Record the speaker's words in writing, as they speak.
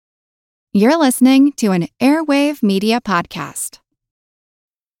You're listening to an Airwave Media Podcast.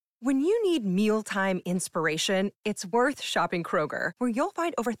 When you need mealtime inspiration, it's worth shopping Kroger, where you'll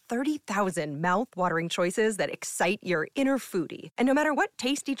find over 30,000 mouth-watering choices that excite your inner foodie. And no matter what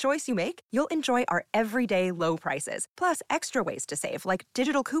tasty choice you make, you'll enjoy our everyday low prices, plus extra ways to save, like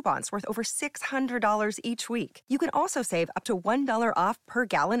digital coupons worth over $600 each week. You can also save up to $1 off per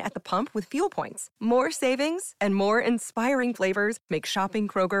gallon at the pump with fuel points. More savings and more inspiring flavors make shopping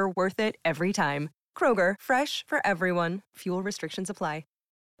Kroger worth it every time. Kroger, fresh for everyone. Fuel restrictions apply.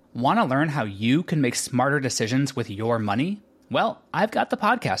 Want to learn how you can make smarter decisions with your money? Well, I've got the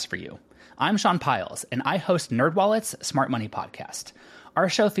podcast for you. I'm Sean Piles, and I host NerdWallet's Smart Money Podcast. Our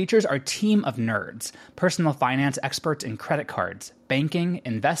show features our team of nerds, personal finance experts in credit cards, banking,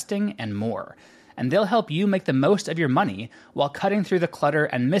 investing, and more. And they'll help you make the most of your money while cutting through the clutter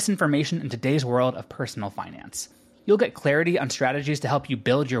and misinformation in today's world of personal finance. You'll get clarity on strategies to help you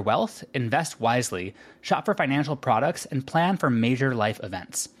build your wealth, invest wisely, shop for financial products, and plan for major life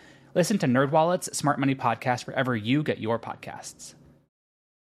events. Listen to NerdWallet's Smart Money Podcast wherever you get your podcasts.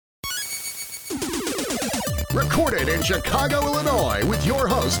 Recorded in Chicago, Illinois, with your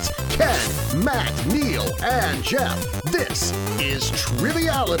hosts, Ken, Matt, Neil, and Jeff. This is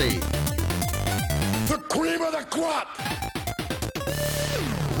Triviality. The cream of the crop!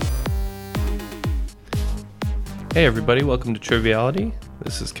 Hey everybody, welcome to Triviality.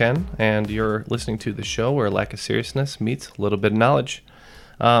 This is Ken, and you're listening to the show where lack of seriousness meets a little bit of knowledge.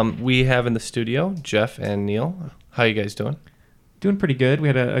 We have in the studio Jeff and Neil. How you guys doing? Doing pretty good. We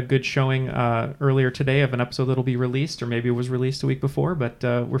had a good showing earlier today of an episode that'll be released, or maybe it was released a week before, but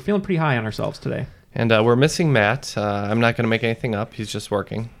we're feeling pretty high on ourselves today. And we're missing Matt. I'm not going to make anything up. He's just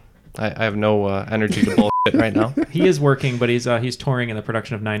working. I have no energy to bullshit right now. He is working, but he's touring in the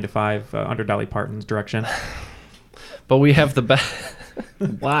production of 9 to 5 under Dolly Parton's direction. But we have the best...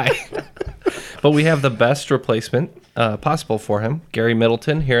 Why? But we have the best replacement possible for him, Gary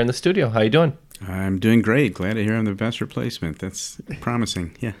Middleton, here in the studio. How you doing? I'm doing great. Glad to hear I'm the best replacement. That's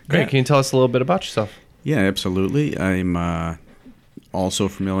promising. Yeah. Great. Can you tell us a little bit about yourself? Yeah, absolutely. I'm also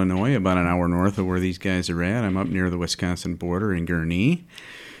from Illinois, about an hour north of where these guys are at. I'm up near the Wisconsin border in Gurnee.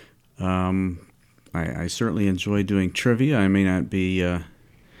 I certainly enjoy doing trivia. I may not be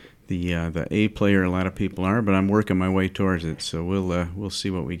the A player a lot of people are, but I'm working my way towards it. So we'll see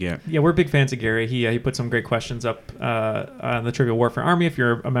what we get. Yeah, we're big fans of Gary. He put some great questions up on the Trivial Warfare Army if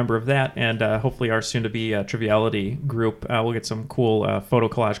you're a member of that, and hopefully our soon-to-be Triviality group. We'll get some cool photo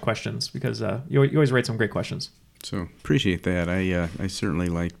collage questions because you always write some great questions. So appreciate that. I certainly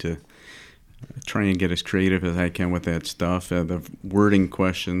like to try and get as creative as I can with that stuff. The wording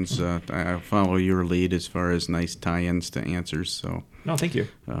questions, I follow your lead as far as nice tie-ins to answers. So no, thank you.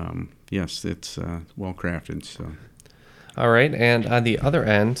 Yes, it's well crafted. So. All right, and on the other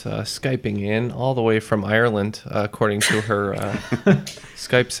end, Skyping in all the way from Ireland, according to her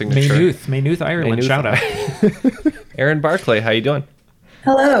Skype signature. Maynooth, Ireland. Shout out. Erin Barclay, how you doing?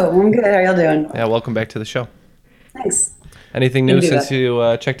 Hello, I'm good. How are y'all doing? Yeah, welcome back to the show. Thanks. Anything new since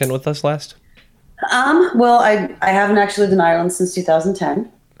you checked in with us last? Well, I haven't actually lived in Ireland since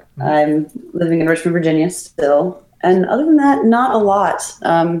 2010. I'm living in Richmond, Virginia still. And other than that, not a lot.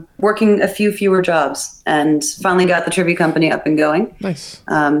 Working a few fewer jobs and finally got the trivia company up and going. Nice.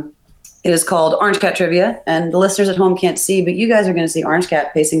 It is called Orange Cat Trivia, and the listeners at home can't see, but you guys are going to see Orange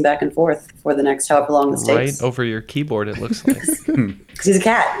Cat pacing back and forth for the next however long this takes. Right over your keyboard, it looks like. Because he's a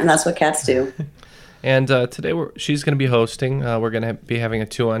cat, and that's what cats do. And today she's going to be hosting. We're going to be having a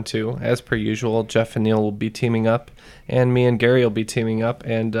 2-on-2. As per usual, Jeff and Neil will be teaming up, and me and Gary will be teaming up.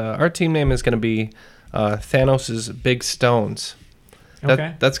 And our team name is going to be Thanos' Big Stones.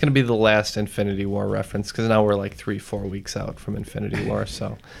 Okay. That's going to be the last Infinity War reference, because now we're like 3-4 weeks out from Infinity War.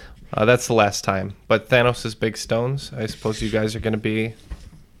 So that's the last time. But Thanos' Big Stones, I suppose you guys are going to be...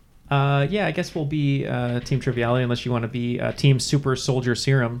 Yeah, I guess we'll be Team Triviality, unless you want to be Team Super Soldier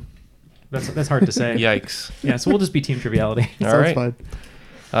Serum. That's hard to say. Yikes. Yeah, so we'll just be Team Triviality. All right.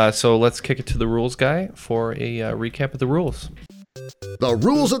 Fine. So let's kick it to the rules guy for a recap of the rules. The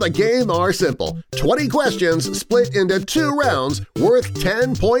rules of the game are simple. 20 questions split into 2 rounds worth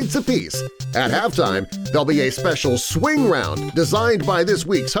 10 points apiece. At halftime, there'll be a special swing round designed by this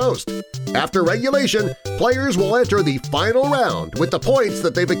week's host. After regulation, players will enter the final round with the points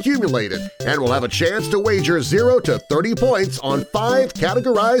that they've accumulated and will have a chance to wager 0 to 30 points on 5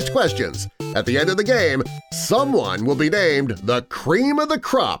 categorized questions. At the end of the game, someone will be named the cream of the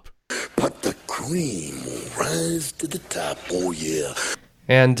crop. But the cream will rise to the top, oh yeah.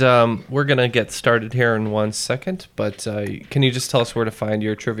 And we're going to get started here in 1 second, but can you just tell us where to find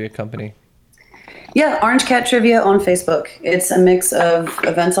your trivia company? Yeah, Orange Cat Trivia on Facebook. It's a mix of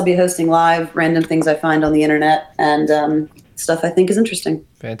events I'll be hosting live, random things I find on the internet, and stuff I think is interesting.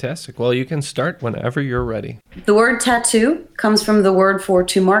 Fantastic. Well, you can start whenever you're ready. The word tattoo comes from the word for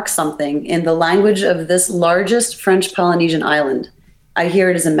to mark something in the language of this largest French Polynesian island. I hear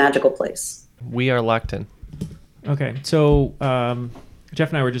it is a magical place. We are locked in. Okay, so Jeff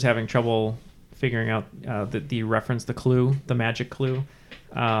and I were just having trouble figuring out the reference, the clue, the magic clue.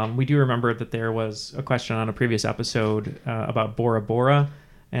 We do remember that there was a question on a previous episode about Bora Bora,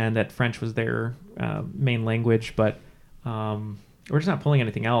 and that French was their main language, but we're just not pulling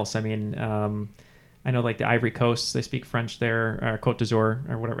anything else. I mean, I know like the Ivory Coast, they speak French there, or Côte d'Azur,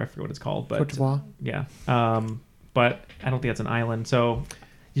 or whatever, I forget what it's called. But Côte d'Ivoire. Yeah. But I don't think that's an island, so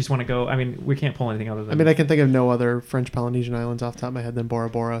you just want to go. I mean, we can't pull anything other than. I mean, I can think of no other French Polynesian islands off the top of my head than Bora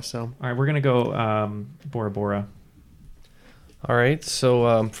Bora. So. All right, we're gonna go Bora Bora. All right,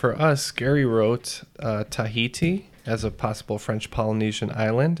 so for us, Gary wrote Tahiti as a possible French Polynesian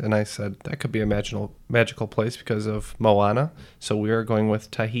island, and I said that could be a magical place because of Moana, so we are going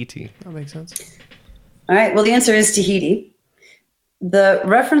with Tahiti. That makes sense. All right, well, the answer is Tahiti. The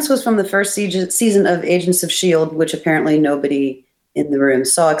reference was from the first season of Agents of S.H.I.E.L.D., which apparently nobody in the room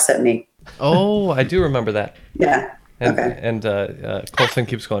saw except me. Oh, I do remember that. Yeah, and, okay. And Colson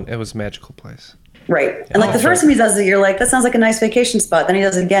keeps going, it was a magical place. Right. And like the first time he does it, you're like, that sounds like a nice vacation spot. Then he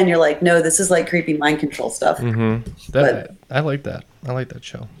does it again. You're like, no, this is like creepy mind control stuff. Mm-hmm. I like that. I like that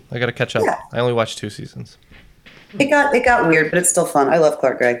show. I got to catch up. Yeah. I only watched 2 seasons. It got weird, but it's still fun. I love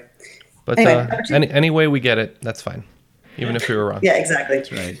Clark Gregg. But anyway, any way we get it, that's fine. Even if we were wrong. Yeah, exactly.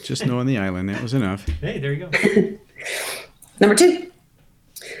 That's right. Just knowing the island, that was enough. Hey, there you go. Number 2.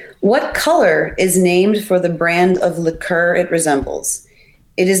 What color is named for the brand of liqueur it resembles?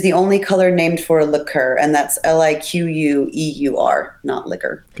 It is the only color named for a liqueur, and that's Liqueur, not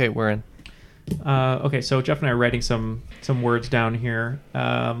liquor. Okay, we're in. Okay, so Jeff and I are writing some words down here.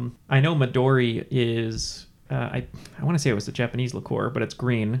 I know Midori is, I want to say it was a Japanese liqueur, but it's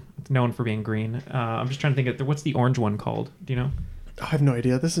green. It's known for being green. I'm just trying to think of, what's the orange one called? Do you know? I have no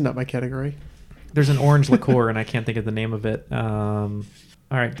idea. This is not my category. There's an orange liqueur, and I can't think of the name of it. All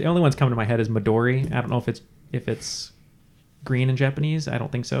right, the only one's coming to my head is Midori. I don't know if it's green in Japanese. I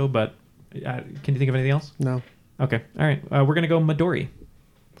don't think so, but can you think of anything else? No. Okay. All right. We're going to go Midori.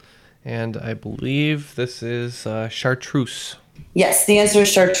 And I believe this is chartreuse. Yes, the answer is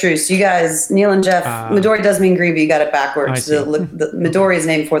chartreuse. You guys, Neil and Jeff, Midori does mean green, but you got it backwards. The Midori is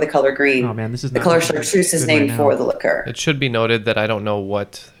named for the color green. Oh, man, this is the color chartreuse is named for the liqueur. It should be noted that I don't know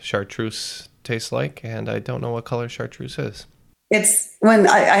what chartreuse tastes like, and I don't know what color chartreuse is. It's when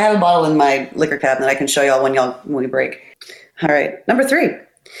I have a bottle in my liquor cabinet. I can show y'all when we break. All right. Number 3.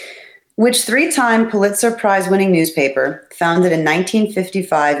 Which 3-time Pulitzer Prize-winning newspaper, founded in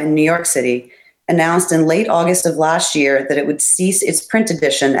 1955 in New York City, announced in late August of last year that it would cease its print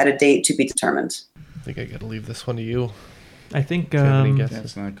edition at a date to be determined? I think I got to leave this one to you. I think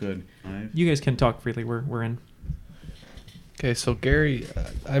that's not good. You guys can talk freely. We're in. Okay, so Gary,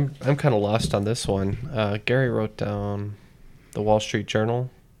 I'm kind of lost on this one. Gary wrote down the Wall Street Journal,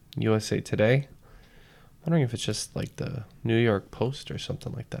 USA Today. I'm wondering if it's just like the New York Post or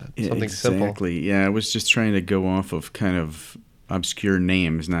something like that. Something simple. Exactly. Yeah, I was just trying to go off of kind of obscure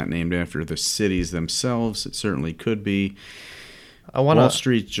names, not named after the cities themselves. It certainly could be. Wall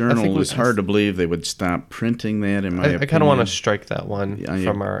Street Journal is hard to believe they would stop printing that, in my opinion. I kind of want to strike that one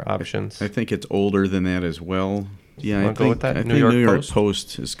from our options. I think it's older than that as well. Yeah, I think New York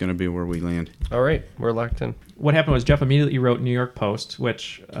Post is going to be where we land. All right, we're locked in. What happened was Jeff immediately wrote New York Post,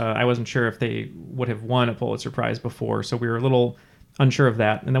 which I wasn't sure if they would have won a Pulitzer Prize before, so we were a little unsure of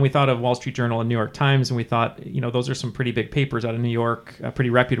that. And then we thought of Wall Street Journal and New York Times, and we thought, those are some pretty big papers out of New York, pretty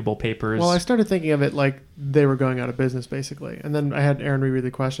reputable papers. Well, I started thinking of it like they were going out of business, basically. And then I had Aaron reread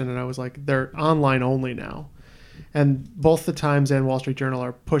the question, and I was like, they're online only now. And both the Times and Wall Street Journal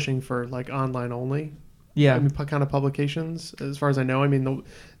are pushing for like online only. Yeah. Kind of publications, as far as I know. I mean,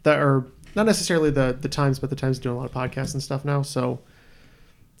 that are not necessarily the Times, but the Times is doing a lot of podcasts and stuff now. So,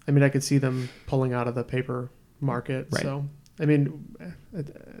 I mean, I could see them pulling out of the paper market. Right. So, I mean,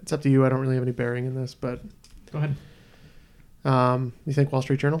 it's up to you. I don't really have any bearing in this, but go ahead. You think Wall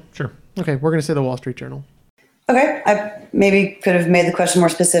Street Journal? Sure. Okay, we're going to say the Wall Street Journal. Okay, I maybe could have made the question more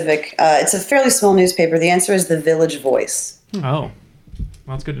specific. It's a fairly small newspaper. The answer is the Village Voice. Oh,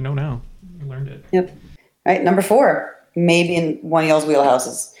 well, it's good to know now. I learned it. Yep. All right, number 4, maybe in one of y'all's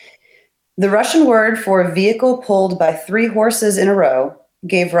wheelhouses. The Russian word for a vehicle pulled by 3 horses in a row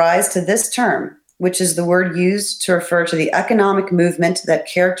gave rise to this term, which is the word used to refer to the economic movement that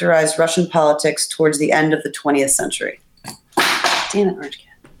characterized Russian politics towards the end of the 20th century. Damn it, Orange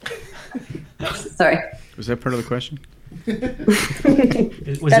Cat. Sorry. Was that part of the question?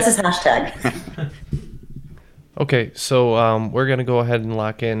 That's his hashtag. Okay, so we're going to go ahead and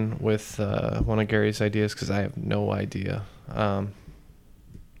lock in with one of Gary's ideas because I have no idea.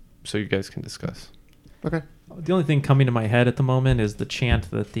 So you guys can discuss. Okay. The only thing coming to my head at the moment is the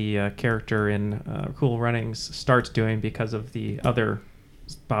chant that the character in Cool Runnings starts doing because of the other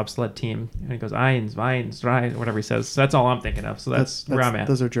bobsled team. And he goes, Eins, Weins, Drei, whatever he says. So that's all I'm thinking of. So that's where I'm at.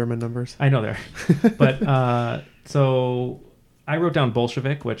 Those are German numbers. I know they're. But so I wrote down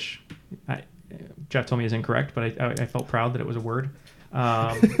Bolshevik, which Jeff told me is incorrect, but I felt proud that it was a word.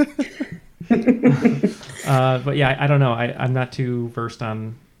 But yeah, I don't know. I'm not too versed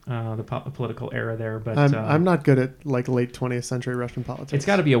on the political era there, but I'm not good at like late 20th century Russian politics. It's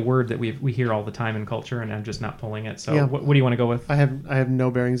got to be a word that we hear all the time in culture, and I'm just not pulling it. So yeah. What do you want to go with? I have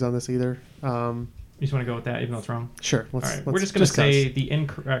no bearings on this either. You just want to go with that, even though it's wrong? Sure. All right. We're just going to say the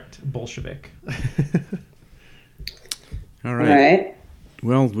incorrect Bolshevik. All right.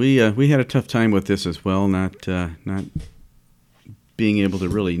 Well, we had a tough time with this as well, not being able to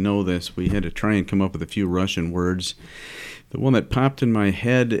really know this. We had to try and come up with a few Russian words. The one that popped in my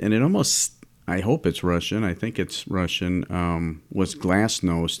head, and it almost, I hope it's Russian, I think it's Russian, was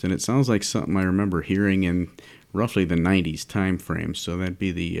glasnost, and it sounds like something I remember hearing in roughly the 90s time frame, so that'd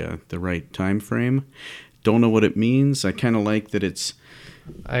be the right time frame. Don't know what it means. I kind of like that it's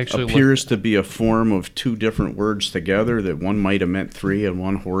appears to be a form of two different words together, that one might have meant three and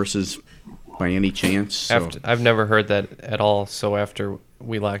one horses by any chance. So. I've never heard that at all, so after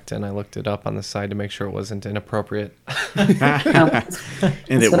we locked in, I looked it up on the side to make sure it wasn't inappropriate. That's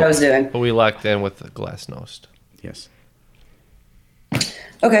what I was doing. But we locked in with the glasnost. Yes.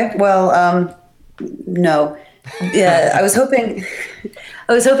 Okay, well, no. Yeah, I was hoping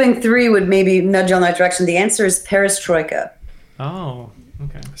 3 would maybe nudge you on that direction. The answer is perestroika. Oh,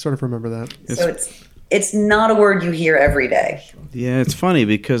 okay. I sort of remember that. So it's not a word you hear every day. Yeah, it's funny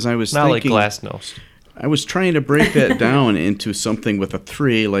because I was thinking... Not like glasnost. I was trying to break that down into something with a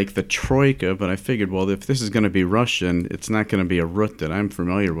 3, like the troika, but I figured, well, if this is going to be Russian, it's not going to be a root that I'm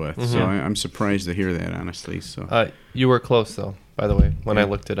familiar with. Mm-hmm. So I'm surprised to hear that, honestly. So you were close, though, by the way. When I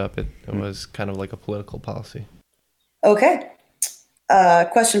looked it up, it was kind of like a political policy. Okay.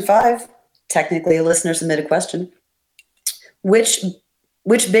 Question 5. Technically, a listener submitted question. Which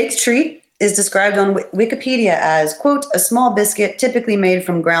baked treat is described on Wikipedia as, quote, a small biscuit typically made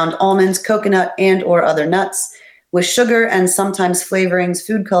from ground almonds, coconut, and or other nuts, with sugar and sometimes flavorings,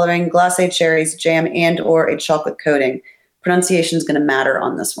 food coloring, glacé cherries, jam, and or a chocolate coating. Pronunciation is going to matter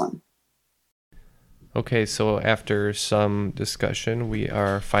on this one. Okay, so after some discussion, we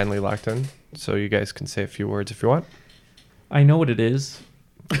are finally locked in. So you guys can say a few words if you want. I know what it is.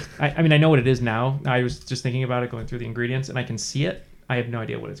 I mean, I know what it is now. I was just thinking about it, going through the ingredients, and I can see it. I have no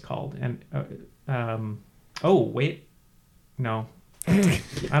idea what it's called. And oh wait, no, I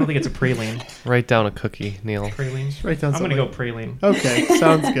don't think it's a praline. Write down a cookie, Neil. Praline. Write down. I'm gonna go praline. Okay,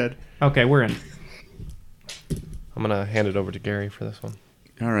 sounds good. Okay, we're in. I'm gonna hand it over to Gary for this one.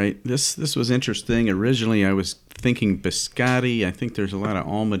 All right, this was interesting. Originally, I was thinking biscotti. I think there's a lot of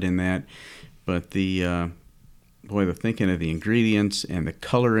almond in that, but the thinking of the ingredients and the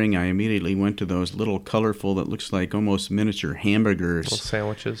coloring, I immediately went to those little colorful that looks like almost miniature hamburgers. Little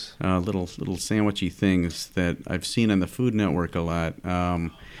sandwiches. Little sandwichy things that I've seen on the Food Network a lot.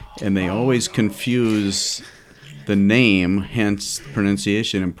 And they always confuse the name, hence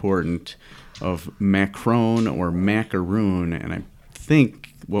pronunciation important, of macaron or macaroon. And I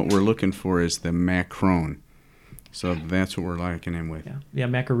think what we're looking for is the macaron. So that's what we're locking in with. Yeah.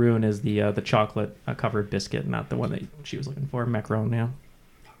 Macaroon is the chocolate covered biscuit, not the one that she was looking for. Macaron, yeah.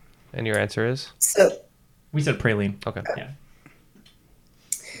 And your answer is? So we said praline. Okay. Yeah.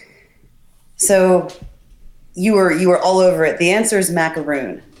 So you were all over it. The answer is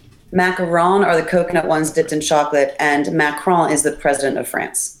macaroon. Macaron are the coconut ones dipped in chocolate, and Macron is the president of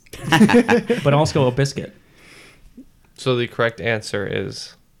France. But also a biscuit. So the correct answer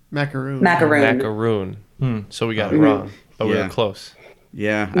is macaroon. Macaroon. So we got it wrong, but we were close.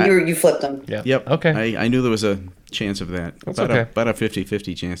 Yeah. You flipped them. Yeah. Yep. Okay. I knew there was a chance of that. That's about okay. About a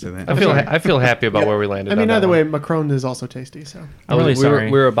 50-50 chance of that. I feel happy about where we landed. I mean, on either that way, one. Macron is also tasty. So I'm really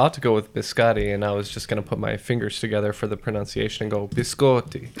sorry. We were about to go with biscotti, and I was just going to put my fingers together for the pronunciation and go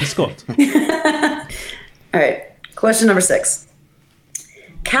biscotti. Biscotti. All right. Question number 6.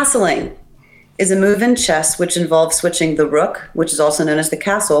 Castling is a move in chess which involves switching the rook, which is also known as the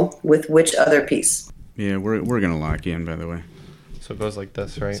castle, with which other piece? Yeah, we're going to lock in, by the way. So it goes like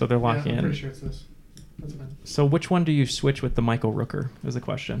this, right? So they're locking I'm in. pretty sure it's this. That's fine. So which one do you switch with the Michael Rooker is the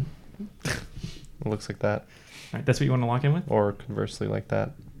question. It looks like that. All right, that's what you want to lock in with? Or conversely like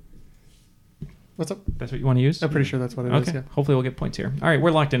that. What's up? That's what you want to use? I'm pretty sure that's what it is. Okay. Yeah. Hopefully we'll get points here. All right, we're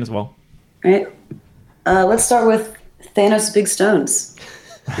locked in as well. All right. Let's start with Thanos' big stones.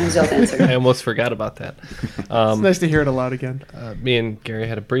 What was y'all's answer? I almost forgot about that. It's nice to hear it aloud again. Me and Gary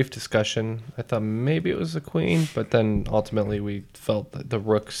had a brief discussion. I thought maybe it was the queen, but then ultimately we felt that the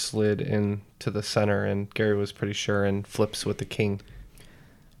rook slid into the center, and Gary was pretty sure, and flips with the king.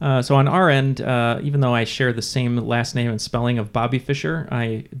 So on our end, even though I share the same last name and spelling of Bobby Fischer,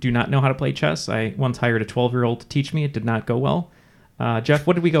 I do not know how to play chess. I once hired a 12-year-old to teach me. It did not go well. Jeff,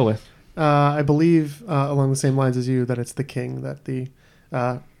 what did we go with? I believe along the same lines as you that it's the king that the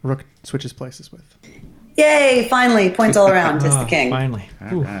rook switches places with. Yay! Finally, points all around. It's the king. Finally.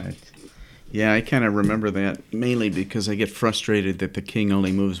 All right. Yeah, I kind of remember that mainly because I get frustrated that the king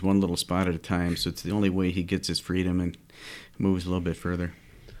only moves one little spot at a time, so it's the only way he gets his freedom and moves a little bit further.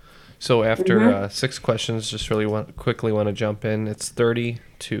 So after 6 questions, just really quickly want to jump in. It's 30-10.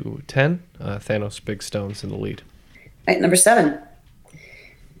 Thanos Big Stone's in the lead. All right, number 7.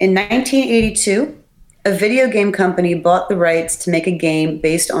 In 1982, a video game company bought the rights to make a game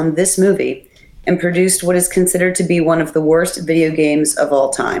based on this movie and produced what is considered to be one of the worst video games of all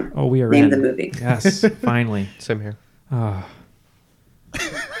time. Oh, we are Name in. the movie. Yes, finally. Same here. Oh,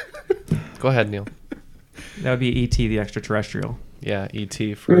 Go ahead, Neil. that would be E.T. the Extraterrestrial. Yeah,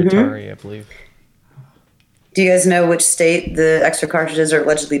 E.T. for Atari, I believe. Do you guys know which state the extra cartridges are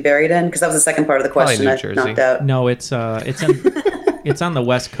allegedly buried in? Because that was the second part of the question New I Jersey. knocked out. No, it's it's on the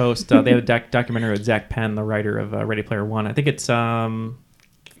West Coast. They have a documentary with Zach Penn, the writer of Ready Player One. I think it's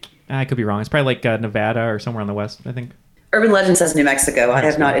I could be wrong. It's probably like Nevada or somewhere on the west, I think. Urban Legend says New Mexico. I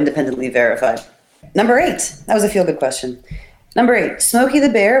have not independently verified. Number 8. That was a feel-good question. Number 8. Smokey the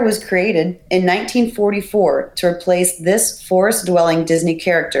Bear was created in 1944 to replace this forest-dwelling Disney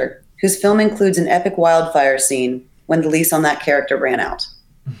character, whose film includes an epic wildfire scene when the lease on that character ran out.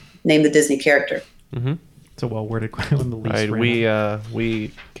 Name the Disney character. Mm-hmm. It's a well-worded question when the lease All right, ran out.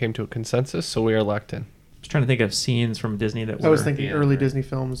 we came to a consensus, so we are locked in. I was trying to think of scenes from Disney that were... I was thinking early Disney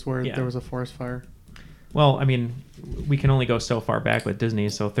films where there was a forest fire. Well, I mean, we can only go so far back with Disney,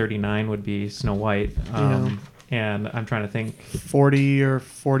 so 39 would be Snow White. And I'm trying to think... 40 or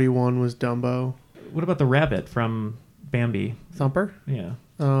 41 was Dumbo. What about the rabbit from Bambi? Thumper? Yeah.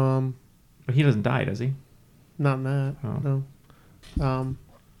 But he doesn't die, does he? Not in that, Oh. no.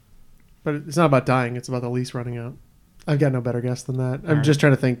 But it's not about dying, it's about the lease running out. I've got no better guess than that. I'm right. just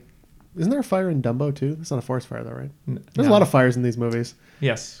trying to think. Isn't there a fire in Dumbo, too? It's not a forest fire, though, right? There's no. a lot of fires in these movies.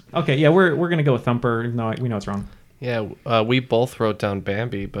 Yes. Okay, yeah, we're going to go with Thumper, even though we know it's wrong. Yeah, we both wrote down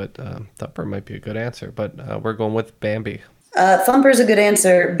Bambi, but Thumper might be a good answer. But we're going with Bambi. Thumper's a good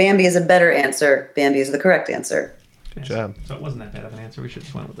answer. Bambi is a better answer. Bambi is the correct answer. Good job. So it wasn't that bad of an answer. We should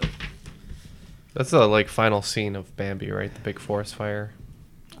just went with it. That's the final scene of Bambi, right? The big forest fire.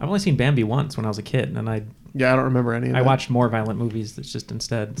 I've only seen Bambi once when I was a kid, and I don't remember any of that. watched more violent movies that's just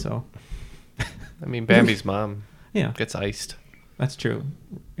instead, so... I mean, Bambi's mom gets iced. That's true.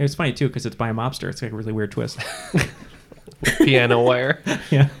 It's funny, too, because it's by a mobster. It's like a really weird twist. With piano wire.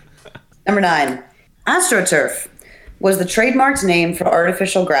 Yeah. Number 9. AstroTurf was the trademarked name for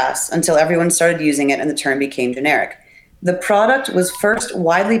artificial grass until everyone started using it and the term became generic. The product was first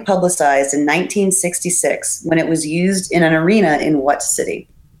widely publicized in 1966 when it was used in an arena in what city?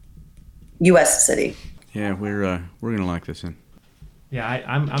 U.S. city. Yeah, we're gonna lock this in. Yeah,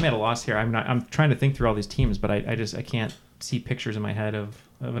 I'm at a loss here. I'm trying to think through all these teams, but I can't see pictures in my head of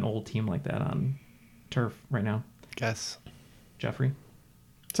an old team like that on turf right now. Guess. Jeffrey?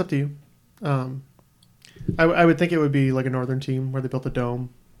 It's up to you. I would think it would be like a northern team where they built a dome.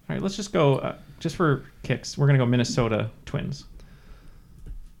 All right, let's just go, just for kicks, we're going to go Minnesota Twins.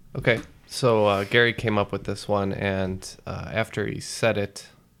 Okay, so Gary came up with this one, and after he said it,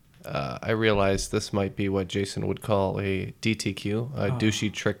 I realized this might be what Jason would call a DTQ, a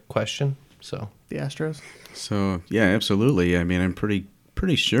douchey trick question. So the Astros. So yeah, absolutely. I mean, I'm pretty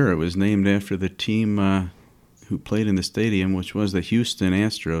sure it was named after the team who played in the stadium, which was the Houston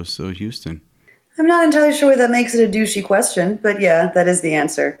Astros. So Houston. I'm not entirely sure that makes it a douchey question, but yeah, that is the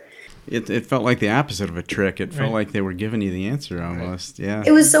answer. It felt like the opposite of a trick. It felt like they were giving you the answer almost. Right. Yeah.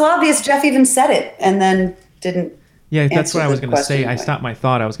 It was so obvious. Jeff even said it and then didn't. Yeah, that's what I was going to say. Anyway. I stopped my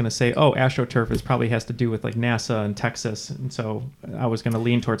thought. I was going to say, AstroTurf probably has to do with like NASA and Texas, and so I was going to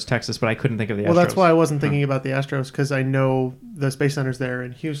lean towards Texas, but I couldn't think of the Astros. Well, that's why I wasn't thinking about the Astros, because I know the Space Center's there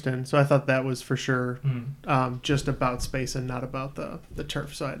in Houston, so I thought that was for sure just about space and not about the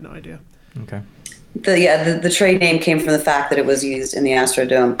turf, so I had no idea. Okay. The trade name came from the fact that it was used in the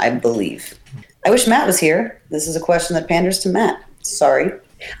Astrodome, I believe. I wish Matt was here. This is a question that panders to Matt. Sorry.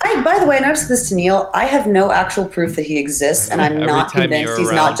 By the way, I noticed this to Neil. I have no actual proof that he exists, and I'm not convinced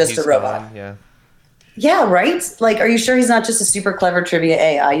he's not just a robot. Gone, yeah. Yeah, right? Like, are you sure he's not just a super clever trivia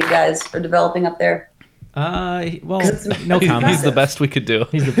AI you guys are developing up there? Well, 'Cause no comment. He's the best we could do.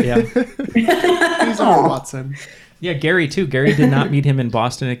 He's our Watson. Yeah, Gary too. Gary did not meet him in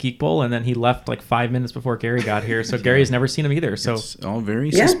Boston at Geek Bowl, and then he left like 5 minutes before Gary got here. So Gary's never seen him either. So It's all very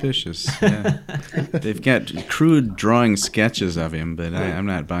suspicious. Yeah. They've got crude drawing sketches of him, but I'm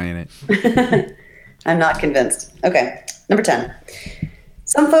not buying it. I'm not convinced. Okay, number 10.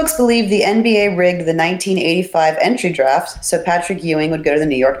 Some folks believe the NBA rigged the 1985 entry draft so Patrick Ewing would go to the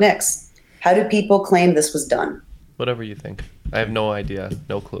New York Knicks. How do people claim this was done? Whatever you think. I have no idea,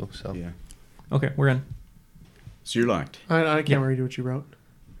 no clue. So Yeah. okay, we're in. So you're locked. I can't read what you wrote.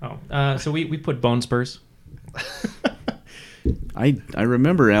 Oh, so we put Bone Spurs. I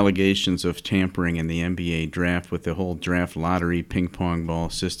remember allegations of tampering in the NBA draft with the whole draft lottery ping pong ball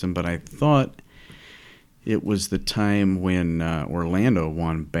system, but I thought it was the time when Orlando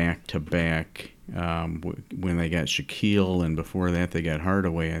won back-to-back when they got Shaquille, and before that they got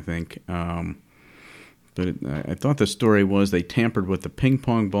Hardaway, I think. But I thought the story was they tampered with the ping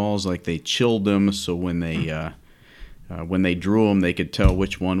pong balls, like they chilled them, so when they drew them, they could tell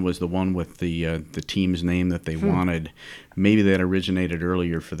which one was the one with the team's name that they wanted. Maybe that originated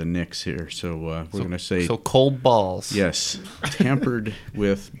earlier for the Knicks here, so we're going to say... So cold balls. Yes, tampered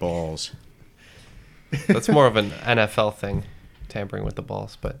with balls. That's more of an NFL thing, tampering with the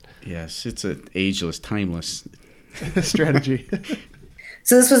balls, but... Yes, it's an ageless, timeless strategy.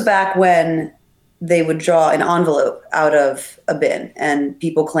 So this was back when they would draw an envelope out of a bin, and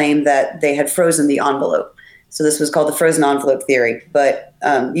people claimed that they had frozen the envelope. So this was called the frozen envelope theory. But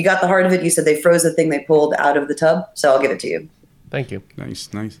you got the heart of it. You said they froze the thing they pulled out of the tub, so I'll give it to you. Thank you. Nice.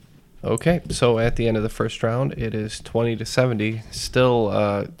 Okay, so at the end of the first round, it is 20-70.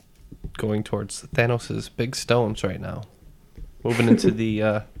 Still going towards Thanos' big stones right now. Moving into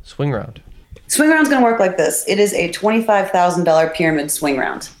the swing round. Swing round's going to work like this. It is a $25,000 pyramid swing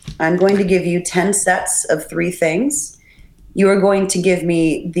round. I'm going to give you 10 sets of 3 things. You are going to give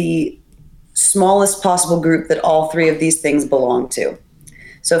me the smallest possible group that all 3 of these things belong to.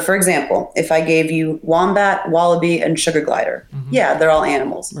 So, for example, if I gave you wombat, wallaby, and sugar glider, yeah, they're all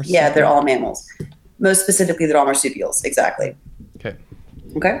animals. Yeah, they're all mammals. Most specifically, they're all marsupials. Exactly.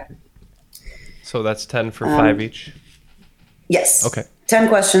 Okay. So that's 10 for 5 each? Yes. Okay. 10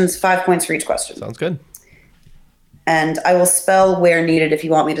 questions, 5 points for each question. Sounds good. And I will spell where needed. If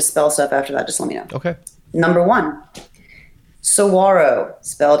you want me to spell stuff after that, just let me know. Okay. Number 1, saguaro,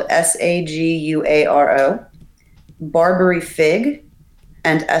 spelled Saguaro, Barbary fig,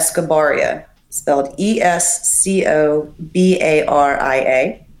 and Escobaria, spelled Escobaria.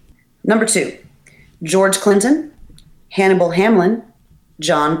 Number 2, George Clinton, Hannibal Hamlin,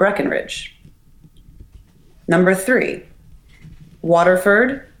 John Breckinridge. Number 3,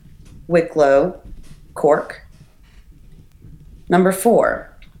 Waterford, Wicklow, Cork. Number 4,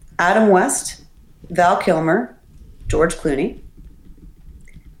 Adam West, Val Kilmer, George Clooney.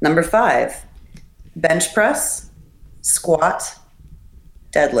 Number 5, bench press, squat,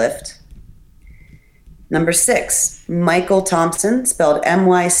 deadlift. Number 6, Michael Thompson, spelled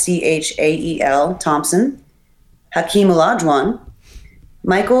Mychael Thompson, Hakeem Olajuwon,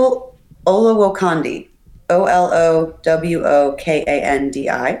 Michael Olowokandi, Olowokandi.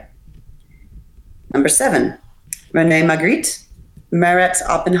 Number 7, Rene Magritte, Meret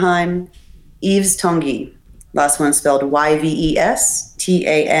Oppenheim, Yves Tanguy. Last one spelled Yvestanguy.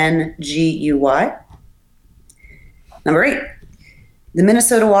 Number 8, the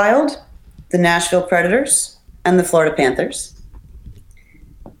Minnesota Wild, the Nashville Predators, and the Florida Panthers.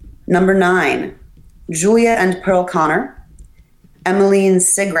 Number 9, Julia and Pearl Connor, Emmeline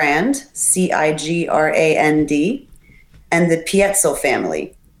Sigrand, Cigrand, and the Pietzel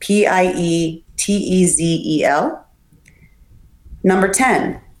family, Pietzel. Number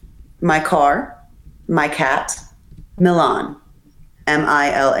 10, my car, my cat, Milan,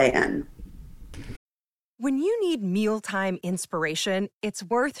 Milan. When you need mealtime inspiration, it's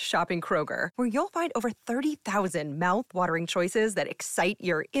worth shopping Kroger, where you'll find over 30,000 mouth-watering choices that excite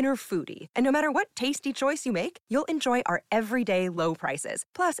your inner foodie. And no matter what tasty choice you make, you'll enjoy our everyday low prices,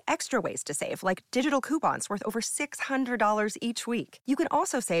 plus extra ways to save, like digital coupons worth over $600 each week. You can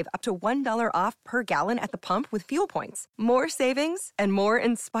also save up to $1 off per gallon at the pump with fuel points. More savings and more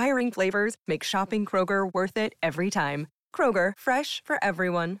inspiring flavors make shopping Kroger worth it every time. Kroger, fresh for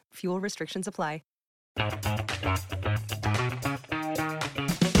everyone. Fuel restrictions apply.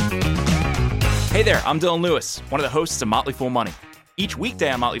 Hey there, I'm Dylan Lewis, one of the hosts of Motley Fool Money. Each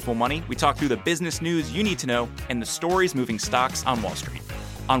weekday on Motley Fool Money, we talk through the business news you need to know and the stories moving stocks on Wall Street.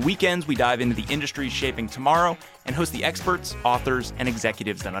 On weekends, we dive into the industries shaping tomorrow and host the experts, authors, and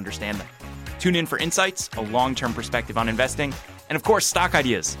executives that understand them. Tune in for insights, a long-term perspective on investing, and of course, stock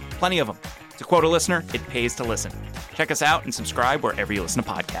ideas. Plenty of them. To quote a listener, it pays to listen. Check us out and subscribe wherever you listen to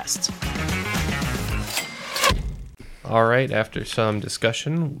podcasts. All right, after some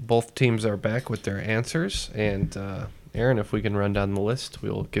discussion, both teams are back with their answers. And Aaron, if we can run down the list,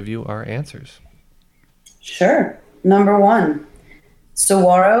 we'll give you our answers. Sure. Number 1,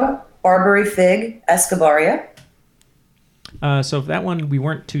 Saguaro, Barbary Fig, Escobaria. So that one, we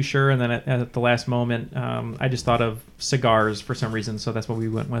weren't too sure, and then at the last moment, I just thought of cigars for some reason, so that's what we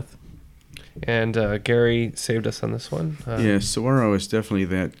went with. And Gary saved us on this one. Yeah, saguaro is definitely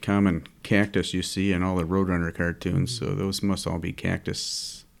that common cactus you see in all the Roadrunner cartoons, so those must all be cacti.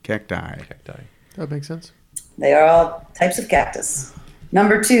 That makes sense. They are all types of cactus.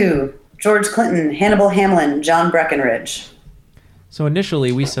 Number 2, George Clinton, Hannibal Hamlin, John Breckinridge. So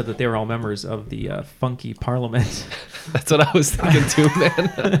initially, we said that they were all members of the funky parliament. That's what I was thinking too,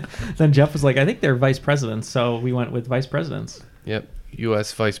 man. Then Jeff was like, I think they're vice presidents, so we went with vice presidents. Yep,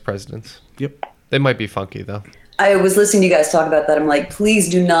 U.S. vice presidents. Yep. They might be funky, though. I was listening to you guys talk about that. I'm like, please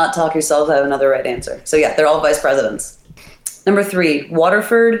do not talk yourself out of another right answer. So yeah, they're all vice presidents. Number 3,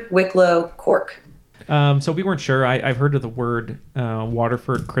 Waterford, Wicklow, Cork. So we weren't sure. I've heard of the word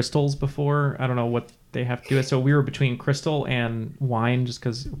Waterford crystals before. I don't know what they have to do with it. So we were between crystal and wine just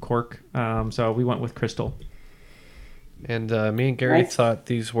because Cork. So we went with crystal. And me and Gary Nice. thought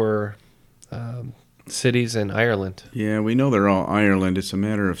these were cities in Ireland. Yeah, we know they're all Ireland. It's a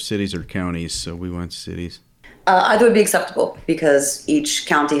matter of cities or counties, so we went cities. Either would be acceptable because each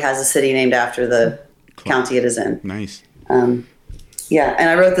county has a city named after the county it is in. Nice. Yeah, and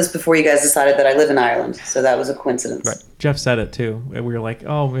I wrote this before you guys decided that I live in Ireland, so that was a coincidence. Right. Jeff said it too. We were like,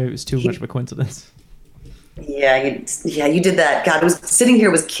 oh, maybe it was too much of a coincidence. Yeah, you did that. God, sitting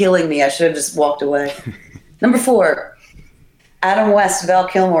here was killing me. I should have just walked away. Number 4, Adam West, Val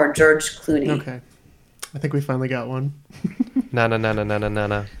Kilmer, George Clooney. Okay. I think we finally got one. Na.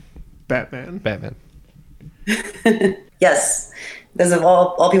 Batman. Yes. Those are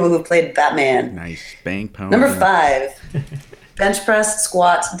all people who've played Batman. Nice. Bang pound. Number 5, bench press,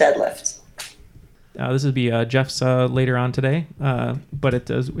 squat, deadlift. This would be Jeff's later on today, but it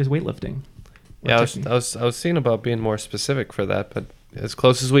is weightlifting. Yeah, I was thinking about being more specific for that, but as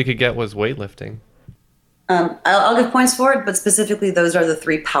close as we could get was weightlifting. I'll give points for it, but specifically those are the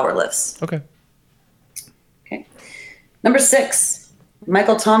 3 power lifts. Okay. Number 6,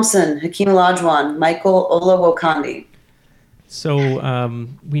 Michael Thompson, Hakeem Olajuwon, Michael Olowokandi. So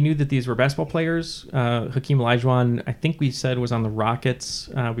we knew that these were basketball players. Hakeem Olajuwon, I think we said, was on the Rockets.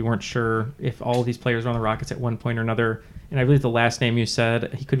 We weren't sure if all of these players were on the Rockets at one point or another. And I believe the last name you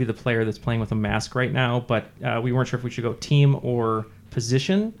said, he could be the player that's playing with a mask right now. But we weren't sure if we should go team or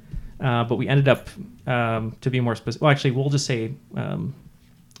position. But we ended up, to be more specific, well, actually, we'll just say,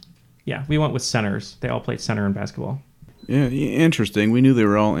 we went with centers. They all played center in basketball. Yeah, interesting. We knew they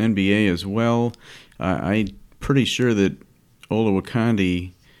were all NBA as well. I'm pretty sure that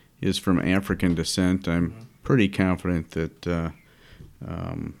Olowokandi is from African descent. I'm pretty confident that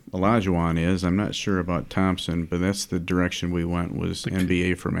Olajuwon is. I'm not sure about Thompson, but that's the direction we went, was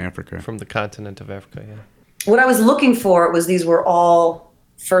NBA from Africa. From the continent of Africa, yeah. What I was looking for was these were all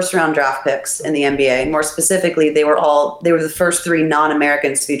first-round draft picks in the NBA. More specifically, they were the first 3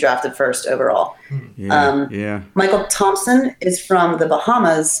 non-Americans to be drafted first overall. Yeah. Michael Thompson is from the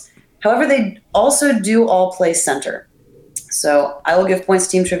Bahamas. However, they also do all play center. So I will give points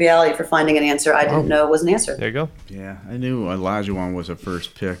to Team Triviality for finding an answer I didn't know was an answer. There you go. Yeah, I knew Olajuwon was a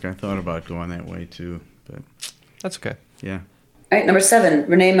first pick. I thought about going that way too, but that's okay. Yeah. All right, number 7,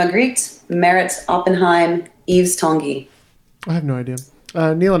 Rene Magritte, Merritt Oppenheim, Yves Tanguy. I have no idea.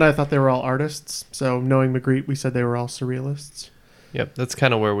 Neil and I thought they were all artists, so knowing Magritte, we said they were all surrealists. Yep, that's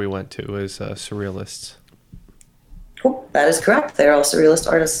kind of where we went to, is surrealists. Cool, that is correct. They're all surrealist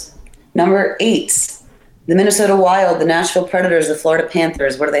artists. Number 8, the Minnesota Wild, the Nashville Predators, the Florida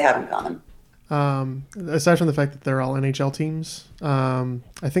Panthers. What do they have in common? Aside from the fact that they're all NHL teams,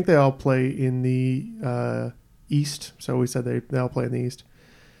 I think they all play in the East, so we said they all play in the East.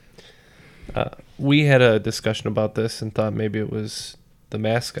 We had a discussion about this and thought maybe it was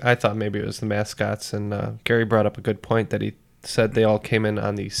I thought maybe it was the mascots, and Gary brought up a good point that he said they all came in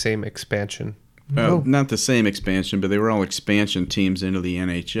on the same expansion. Not the same expansion, but they were all expansion teams into the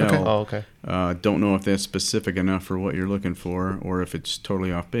NHL. Okay. Oh, okay. Don't know if that's specific enough for what you're looking for, or if it's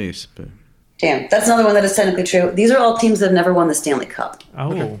totally off base. But damn, that's another one that is technically true. These are all teams that have never won the Stanley Cup.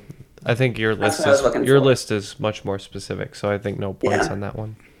 Oh. Okay. I think your list is much more specific, so I think no points on that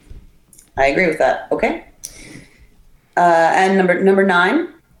one. I agree with that. Okay. And number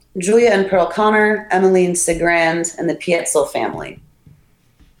 9, Julia and Pearl Connor, Emmeline Sigrand, and the Pietzel family.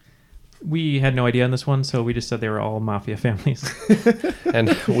 We had no idea on this one, so we just said they were all mafia families.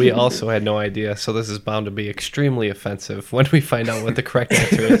 And we also had no idea, so this is bound to be extremely offensive when we find out what the correct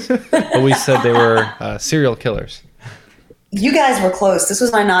answer is. But we said they were serial killers. You guys were close. This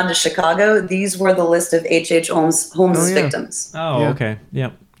was my nod to Chicago. These were the list of H.H. Holmes' victims. Oh, okay.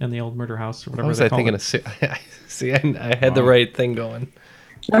 Yep. And the old murder house or whatever. What was I thinking of? See, I had the right thing going.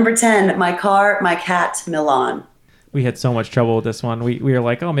 Number 10, My Car, My Cat, Milan. We had so much trouble with this one. We were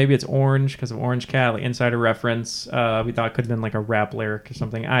like, oh, maybe it's Orange because of Orange Cat, like insider reference. We thought it could have been like a rap lyric or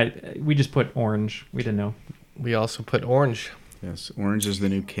something. We just put Orange. We didn't know. We also put Orange. Yes, Orange is the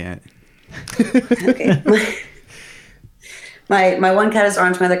new cat. Okay. My one cat is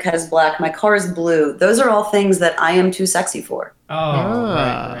orange, my other cat is black, my car is blue. Those are all things that I am too sexy for. Oh,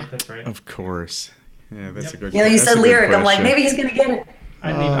 right, that's right. Of course. Yeah, that's a good. You said lyric. I'm like, maybe he's gonna get it.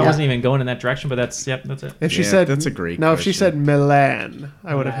 I wasn't even going in that direction, but that's it. If she said that's a great. Now, question. if she said Milan,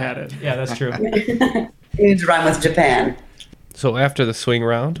 I would have had it. Yeah, that's true. You need to rhyme with Japan. So after the swing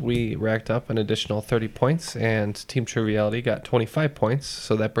round, we racked up an additional 30 points, and Team Triviality got 25 points.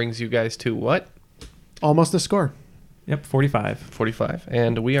 So that brings you guys to what? Almost a score. Yep, 45. 45,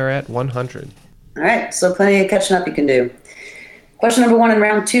 and we are at 100. All right, so plenty of catching up you can do. Question number 1 in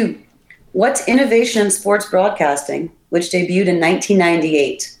round 2. What innovation in sports broadcasting, which debuted in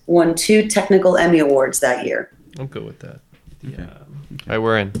 1998, won 2 technical Emmy Awards that year? I'm good with that. Yeah. All right,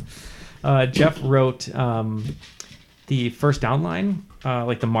 we're in. Jeff wrote the first down line,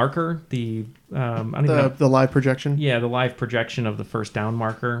 like the marker, the live projection. Yeah, the live projection of the first down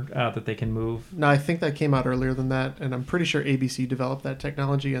marker that they can move. No, I think that came out earlier than that, and I'm pretty sure ABC developed that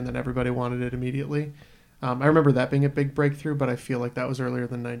technology, and then everybody wanted it immediately. I remember that being a big breakthrough, but I feel like that was earlier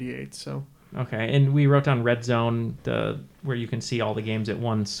than 98. So okay, and we wrote down Red Zone, where you can see all the games at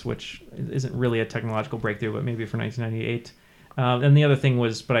once, which isn't really a technological breakthrough, but maybe for 1998. And the other thing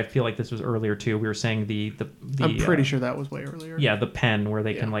was, but I feel like this was earlier too. We were saying the I'm pretty sure that was way earlier. Yeah, the pen where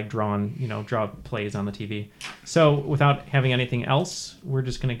they can like draw plays on the TV. So without having anything else, we're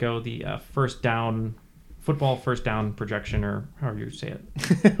just gonna go the football first down projection, or however you say it.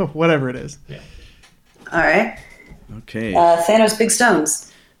 Whatever it is. Yeah. All right. Okay. Thanos Big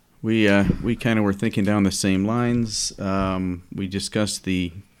Stones. We kind of were thinking down the same lines. We discussed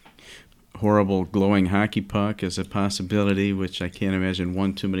the horrible glowing hockey puck as a possibility, which I can't imagine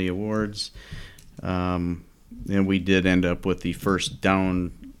won too many awards. And we did end up with the first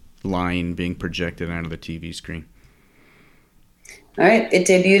down line being projected onto the TV screen. All right. It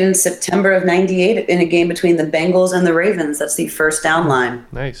debuted in September of 98 in a game between the Bengals and the Ravens. That's the first down line.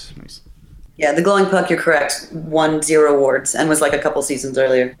 Nice. Yeah, the glowing puck, you're correct, won 0 awards and was like a couple seasons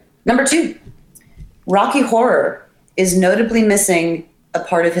earlier. Number 2, Rocky Horror is notably missing a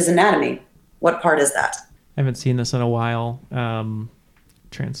part of his anatomy. What part is that? I haven't seen this in a while.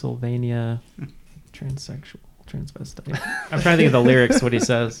 Transylvania, transsexual, transvestite. I'm trying to think of the lyrics, what he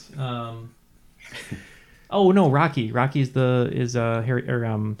says. Oh no, Rocky. Rocky is Harry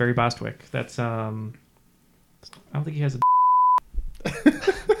or Barry Bostwick. That's I don't think he has a.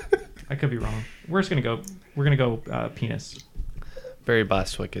 I could be wrong. We're gonna go penis. Barry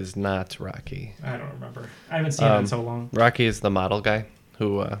Bostwick is not Rocky. I don't remember. I haven't seen it in so long. Rocky is the model guy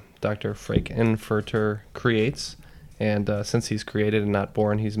who Dr. Frank-N-Furter creates, and since he's created and not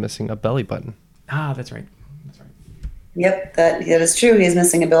born, he's missing a belly button. Ah, that's right. Yep, that is true. He's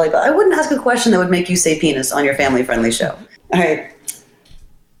missing a belly button. I wouldn't ask a question that would make you say penis on your family-friendly show. All right.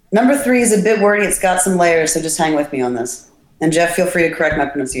 Number 3 is a bit wordy. It's got some layers, so just hang with me on this. And Jeff, feel free to correct my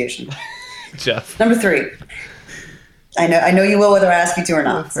pronunciation. Jeff. Number 3. I know you will whether I ask you to or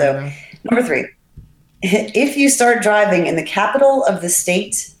not. So, number 3. If you start driving in the capital of the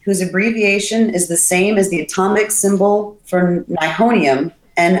state whose abbreviation is the same as the atomic symbol for nihonium,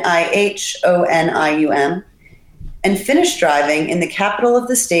 Nihonium, and finish driving in the capital of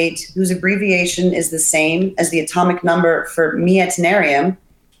the state whose abbreviation is the same as the atomic number for meitnerium,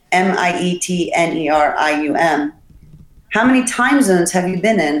 Mietnerium, how many time zones have you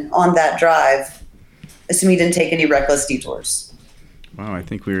been in on that drive, assuming you didn't take any reckless detours? Wow, I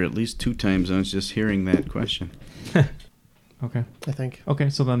think we were at least 2 time zones just hearing that question. Okay. I think.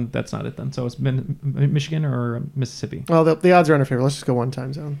 Okay, so then that's not it then. So it's been Michigan or Mississippi? Well, the odds are in our favor. Let's just go 1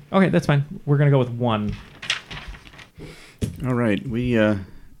 time zone. Okay, that's fine. We're going to go with 1. All right.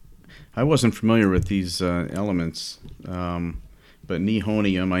 I wasn't familiar with these elements, but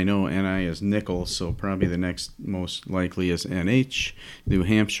nihonium, I know Ni is nickel, so probably the next most likely is NH. New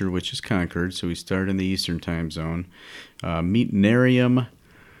Hampshire, which is Concord, so we start in the Eastern time zone. Meitnerium,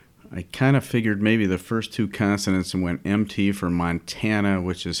 I kind of figured maybe the first two consonants and went MT for Montana,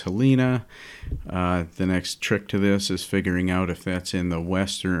 which is Helena. The next trick to this is figuring out if that's in the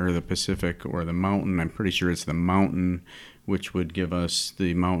western or the Pacific or the mountain. I'm pretty sure it's the mountain, which would give us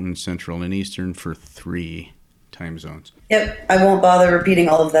the mountain, central, and eastern for 3 time zones. Yep, I won't bother repeating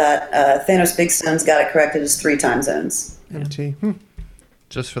all of that. Thanos Big Stones got it corrected as 3 time zones. MT.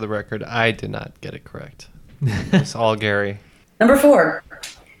 Just for the record, I did not get it correct. It's all Gary. Number 4.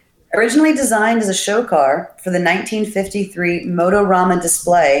 Originally designed as a show car for the 1953 Motorama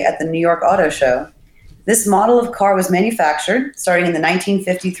display at the New York Auto Show, this model of car was manufactured starting in the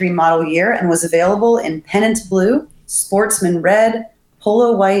 1953 model year and was available in pennant blue, sportsman red,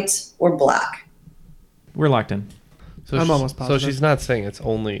 polo white, or black. We're locked in. So I'm almost positive. So she's not saying it's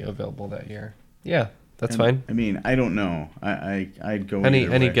only available that year. Yeah, that's fine. I mean, I don't know. I'd go Any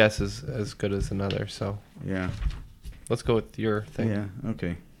either way. guess is as good as another, so Yeah. let's go with your thing. Yeah,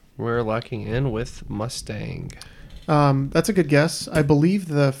 okay. We're locking in with Mustang. That's a good guess. I believe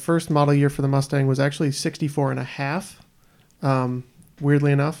the first model year for the Mustang was actually 64 and a half.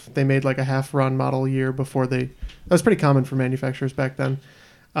 Weirdly enough, they made like a half-run model year before that was pretty common for manufacturers back then.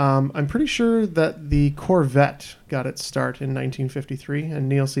 I'm pretty sure that the Corvette got its start in 1953, and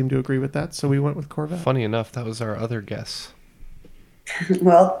Neil seemed to agree with that, so we went with Corvette. Funny enough, that was our other guess.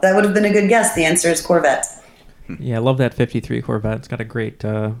 Well, that would have been a good guess. The answer is Corvette. Yeah, I love that 53 Corvette. It's got a great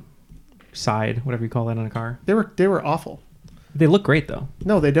side, whatever you call that on a car. They were awful. They look great, though.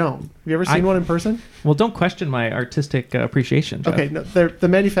 No, they don't. Have you ever seen one in person? Well, don't question my artistic appreciation, Jeff. Okay, no, the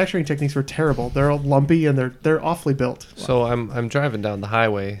manufacturing techniques were terrible. They're all lumpy and they're awfully built. So I'm driving down the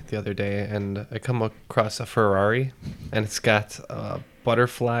highway the other day, and I come across a Ferrari, and it's got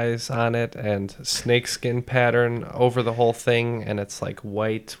butterflies on it and snakeskin pattern over the whole thing, and it's like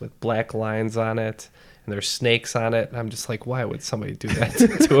white with black lines on it, and there's snakes on it. And I'm just like, why would somebody do that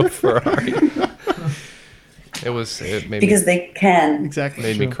to a Ferrari? It made because they can. Exactly.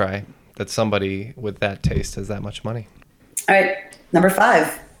 Made me cry that somebody with that taste has that much money. All right, number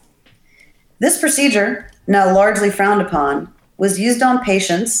 5. This procedure, now largely frowned upon, was used on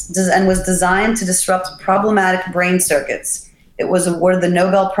patients and was designed to disrupt problematic brain circuits. It was awarded the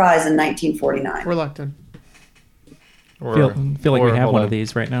Nobel Prize in 1949. We're locked in. Feel like we have one of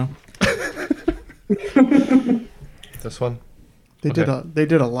these right now. This one? They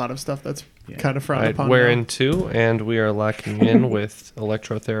did a lot of stuff that's kind of frowned upon. We're now. in 2, and we are locking in with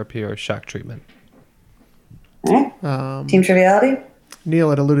electrotherapy or shock treatment. All right. Team Triviality? Neil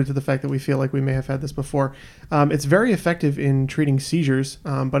had alluded to the fact that we feel like we may have had this before. It's very effective in treating seizures,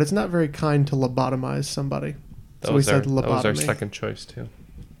 but it's not very kind to lobotomize somebody. So we said lobotomy. That was our second choice, too.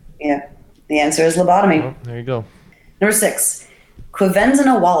 Yeah. The answer is lobotomy. Oh, there you go. Number 6.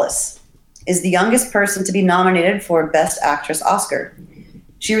 Quavenzina Wallace is the youngest person to be nominated for Best Actress Oscar.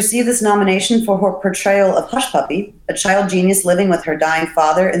 She received this nomination for her portrayal of Hush Puppy, a child genius living with her dying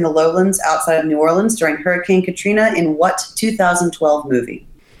father in the lowlands outside of New Orleans during Hurricane Katrina in what 2012 movie?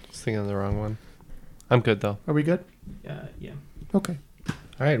 I was thinking of the wrong one. I'm good, though. Are we good? Yeah. Okay.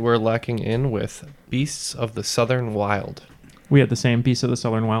 All right, we're locking in with Beasts of the Southern Wild. We had the same Beasts of the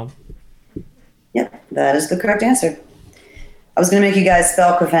Southern Wild. Yep, that is the correct answer. I was going to make you guys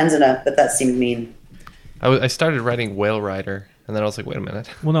spell Quavenzina, but that seemed mean. I started writing Whale Rider, and then I was like, wait a minute.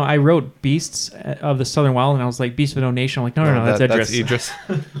 Well, no, I wrote Beasts of the Southern Wild, and I was like, Beasts of No Nation. I'm like, no, that's Idris.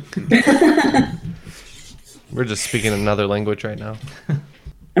 We're just speaking another language right now.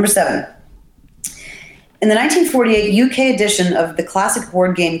 Number 7. In the 1948 UK edition of the classic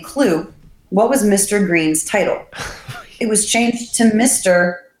board game Clue, what was Mr. Green's title? It was changed to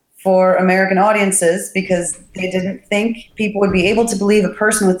Mr. for American audiences because they didn't think people would be able to believe a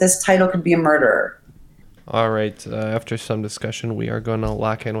person with this title could be a murderer. All right, after some discussion, we are going to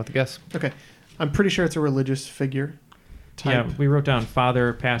lock in with a guess. Okay. I'm pretty sure it's a religious figure type. Yeah, we wrote down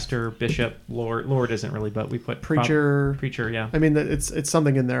father, pastor, bishop, Lord. Lord isn't really, but we put preacher. Preacher, yeah. I mean, it's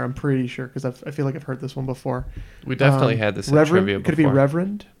something in there. I'm pretty sure because I feel like I've heard this one before. We definitely had this in trivia before. Could it be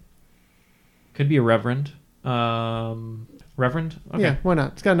reverend? Could be a reverend. Reverend? Okay. Yeah, why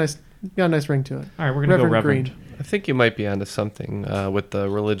not? It's got a nice ring to it. All right, we're going to go Reverend. Green. I think you might be onto something with the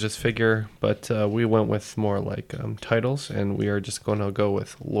religious figure, but we went with more like titles, and we are just going to go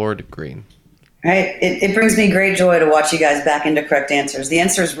with Lord Green. All right. It brings me great joy to watch you guys back into correct answers. The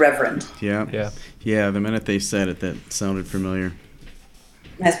answer is Reverend. Yeah. The minute they said it, that sounded familiar.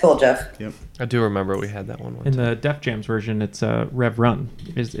 Nice pull, Jeff. Yep. I do remember we had that one. In the Def Jams version, it's Rev Run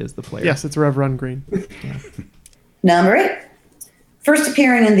is the player. Yes, it's Reverend Green. Yeah. Number 8. First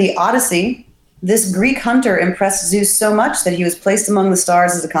appearing in the Odyssey, this Greek hunter impressed Zeus so much that he was placed among the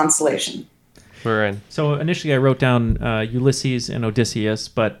stars as a constellation. We're in. So initially I wrote down Ulysses and Odysseus,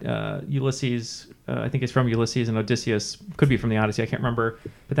 but Ulysses, I think it's from Ulysses, and Odysseus could be from the Odyssey. I can't remember.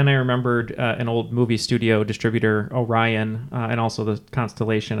 But then I remembered an old movie studio distributor, Orion, and also the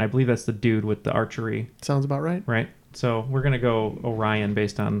Constellation. I believe that's the dude with the archery. Sounds about right. Right. So we're going to go Orion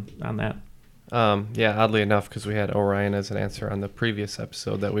based on that. Yeah, oddly enough, because we had Orion as an answer on the previous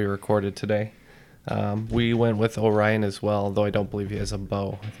episode that we recorded today. We went with Orion as well, though I don't believe he has a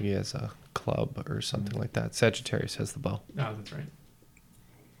bow. I think he has a club or something like that. Sagittarius has the bow. Oh, that's right.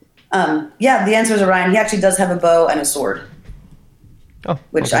 Yeah, the answer is Orion. He actually does have a bow and a sword. Oh,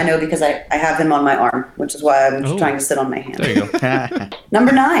 which okay. I know because I have him on my arm, which is why I'm trying to sit on my hand. There you go.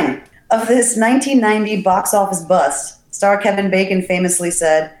 Number 9. Of this 1990 box office bust, star Kevin Bacon famously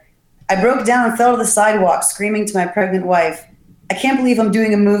said, "I broke down and fell to the sidewalk screaming to my pregnant wife, I can't believe I'm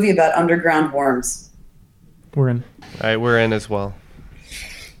doing a movie about underground worms." We're in. All right, we're in as well.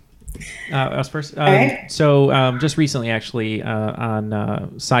 Us first. right. So just recently, actually, on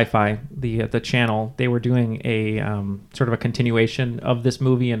Sci-Fi, the channel, they were doing a sort of a continuation of this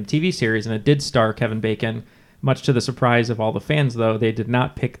movie and TV series, and it did star Kevin Bacon. Much to the surprise of all the fans, though, they did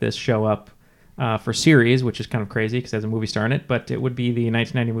not pick this show up for series, which is kind of crazy because it has a movie star in it, but it would be the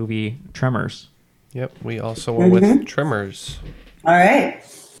 1990 movie Tremors. Yep, we also went with Tremors. All right.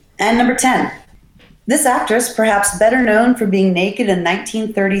 And number 10. This actress, perhaps better known for being naked in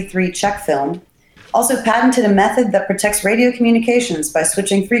 1933 Czech film, also patented a method that protects radio communications by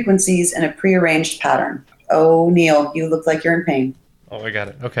switching frequencies in a prearranged pattern. Oh, Neil, you look like you're in pain. Oh, I got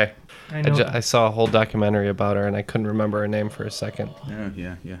it. Okay. I I saw a whole documentary about her, and I couldn't remember her name for a second.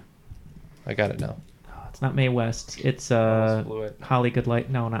 Yeah. I got it now. It's not Mae West. It's Holly Goodlight.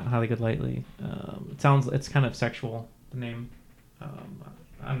 No, not Holly Goodlightly. It's kind of sexual, the name.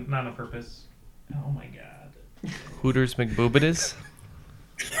 Not on purpose. Oh my god. Hooters McBoobitis?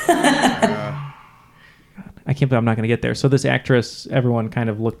 I can't believe I'm not going to get there. So this actress, everyone kind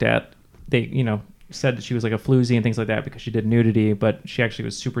of looked at, said that she was like a floozy and things like that because she did nudity, but she actually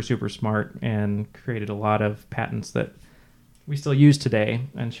was super, super smart and created a lot of patents that we still use today.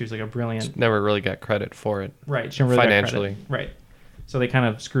 And she was like a brilliant... She never really got credit for it. Right. She never really financially. got credit. Right. So they kind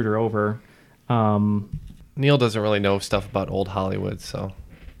of screwed her over. Neil doesn't really know stuff about old Hollywood, so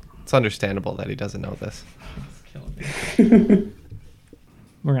it's understandable that he doesn't know this. It's killing me.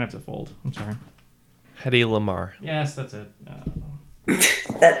 We're going to have to fold. I'm sorry. Hedy Lamarr. Yes, that's it.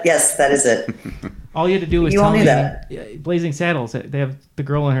 Yes, that is it. All you had to do was You tell all knew me that. Blazing Saddles. They have the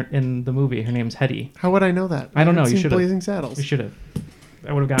girl in the movie. Her name's Hedy. How would I know that? I don't know. haven't You seen should have. Blazing Saddles. You should have.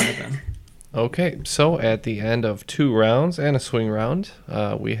 I would have gotten it then. Okay, so at the end of 2 rounds and a swing round,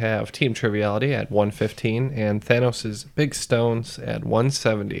 we have Team Triviality at 115 and Thanos' Big Stones at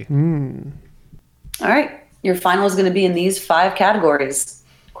 170. All right. Your final is going to be in these 5 categories.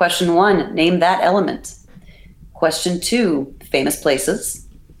 Question 1, name that element. Question 2, famous places.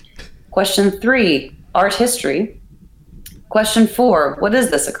 Question 3, art history. Question 4, what is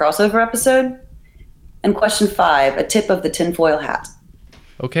this, a crossover episode? And question 5, a tip of the tinfoil hat.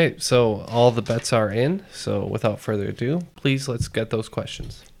 Okay, so all the bets are in. So without further ado, please let's get those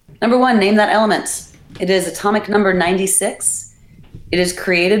questions. Number 1, name that element. It is atomic number 96. It is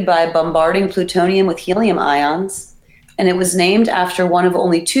created by bombarding plutonium with helium ions, and it was named after one of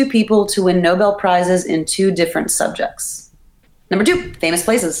only 2 people to win Nobel Prizes in 2 different subjects. Number 2, famous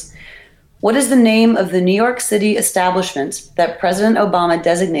places. What is the name of the New York City establishment that President Obama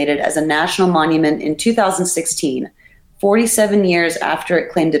designated as a national monument in 2016, 47 years after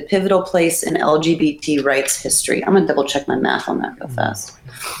it claimed a pivotal place in LGBT rights history? I'm going to double check my math on that real fast.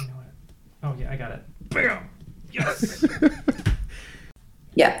 Oh, yeah, I got it. Bam! Yes!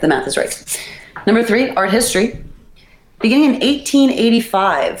 Yeah, the math is right. Number 3, art history. Beginning in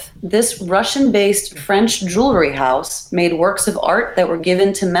 1885, this Russian-based French jewelry house made works of art that were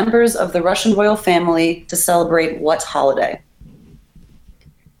given to members of the Russian royal family to celebrate what holiday?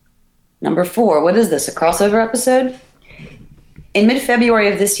 Number 4, what is this, a crossover episode? In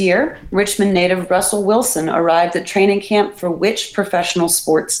mid-February of this year, Richmond native Russell Wilson arrived at training camp for which professional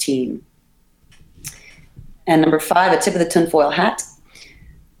sports team? And number 5, a tip of the tinfoil hat.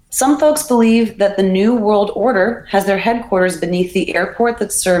 Some folks believe that the New World Order has their headquarters beneath the airport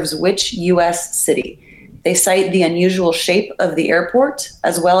that serves which U.S. city? They cite the unusual shape of the airport,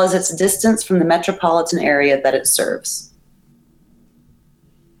 as well as its distance from the metropolitan area that it serves.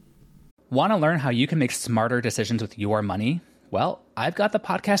 Want to learn how you can make smarter decisions with your money? Well, I've got the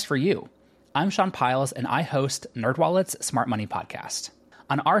podcast for you. I'm Sean Piles, and I host NerdWallet's Smart Money Podcast.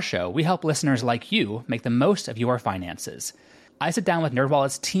 On our show, we help listeners like you make the most of your finances. I sit down with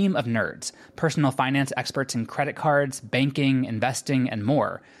NerdWallet's team of nerds, personal finance experts in credit cards, banking, investing, and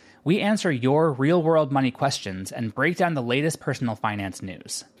more. We answer your real-world money questions and break down the latest personal finance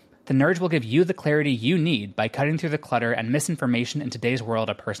news. The Nerds will give you the clarity you need by cutting through the clutter and misinformation in today's world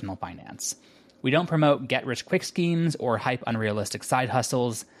of personal finance. We don't promote get-rich-quick schemes or hype unrealistic side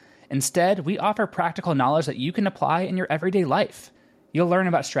hustles. Instead, we offer practical knowledge that you can apply in your everyday life. You'll learn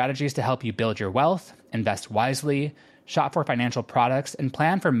about strategies to help you build your wealth, invest wisely, shop for financial products, and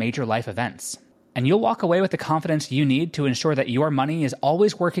plan for major life events. And you'll walk away with the confidence you need to ensure that your money is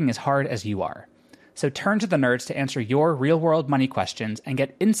always working as hard as you are. So turn to the Nerds to answer your real-world money questions and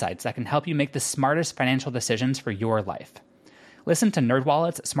get insights that can help you make the smartest financial decisions for your life. Listen to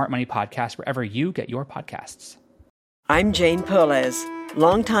NerdWallet's Smart Money Podcast wherever you get your podcasts. I'm Jane Perlez,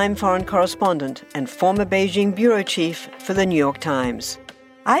 longtime foreign correspondent and former Beijing bureau chief for the New York Times.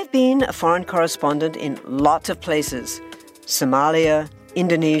 I've been a foreign correspondent in lots of places: Somalia,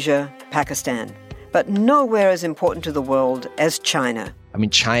 Indonesia, Pakistan, but nowhere as important to the world as China. I mean,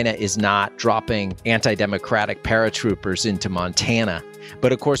 China is not dropping anti-democratic paratroopers into Montana.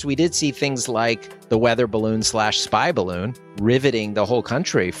 But of course, we did see things like the weather balloon / spy balloon riveting the whole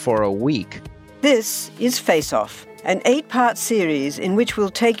country for a week. This is Face Off, an 8-part series in which we'll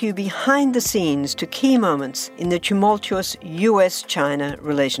take you behind the scenes to key moments in the tumultuous U.S.-China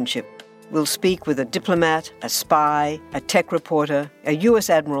relationship. We'll speak with a diplomat, a spy, a tech reporter, a U.S.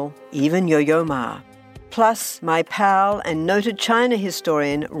 admiral, even Yo-Yo Ma. Plus, my pal and noted China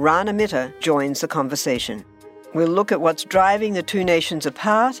historian Rana Mitter joins the conversation. We'll look at what's driving the two nations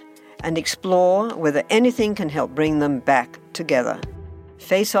apart and explore whether anything can help bring them back together.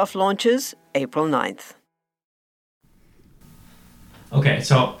 Face Off launches April 9th. Okay,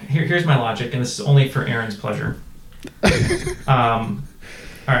 so here's my logic, and this is only for Aaron's pleasure.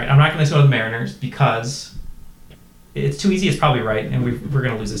 All right, I'm not going to go to the Mariners because it's too easy. It's probably right, and we're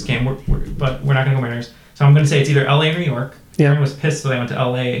going to lose this game. But we're not going to go Mariners. So I'm going to say it's either LA or New York. Yeah. Aaron was pissed that I went to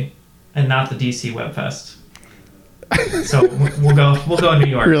LA and not the DC Web Fest. So we'll go New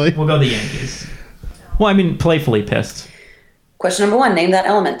York. Really? We'll go the Yankees. Well, I mean, playfully pissed. Question number 1, name that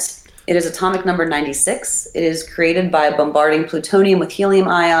element. It is atomic number 96. It is created by bombarding plutonium with helium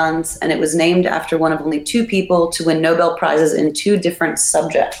ions, and it was named after one of only 2 people to win Nobel Prizes in 2 different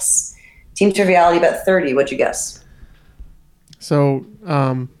subjects. Team Triviality bet 30. What'd you guess? So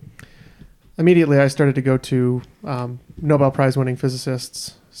immediately I started to go to Nobel Prize winning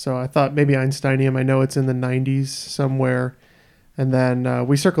physicists. So I thought maybe Einsteinium. I know it's in the 90s somewhere. And then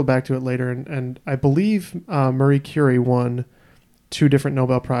we circled back to it later. And I believe Marie Curie won 2 different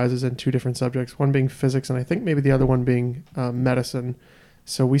Nobel Prizes in 2 different subjects, one being physics, and I think maybe the other one being medicine.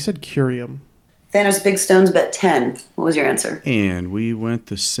 So we said curium. Thanos Big Stones bet 10. What was your answer? And we went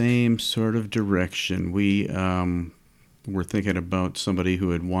the same sort of direction. We were thinking about somebody who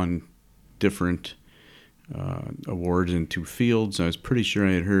had won different awards in 2 fields. I was pretty sure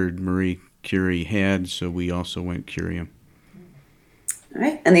I had heard Marie Curie had, so we also went curium. All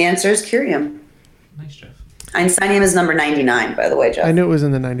right, and the answer is curium. Nice, Jeff. Einsteinium is number 99, by the way, Jeff. I knew it was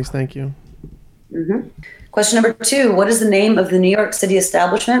in the 90s. Thank you. Mm-hmm. Question number 2. What is the name of the New York City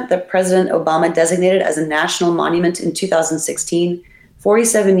establishment that President Obama designated as a national monument in 2016,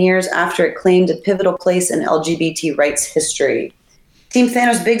 47 years after it claimed a pivotal place in LGBT rights history? Team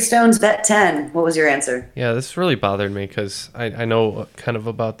Thanos Big Stones bet 10. What was your answer? Yeah, this really bothered me because I know kind of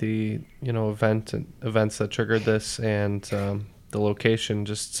about the events that triggered this and the location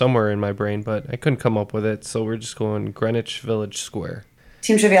just somewhere in my brain, but I couldn't come up with it, so we're just going Greenwich Village Square.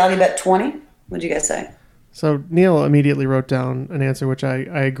 Team Triviality bet 20. What'd you guys say? So Neil immediately wrote down an answer which I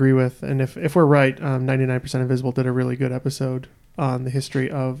agree with, and if we're right, 99% Invisible did a really good episode on the history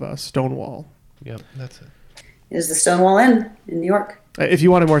of Stonewall. Yep, that's it. It is the Stonewall Inn in New York. If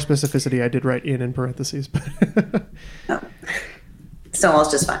you wanted more specificity, I did write in parentheses. But no. Stonewall's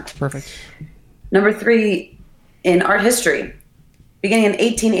just fine. Perfect. Number 3, in art history. Beginning in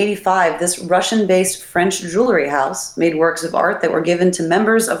 1885, this Russian-based French jewelry house made works of art that were given to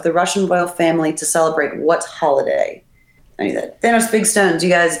members of the Russian royal family to celebrate what holiday? I knew that. Thanos Big Stones, you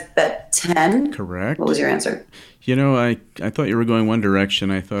guys bet 10? Correct. What was your answer? You know, I thought you were going one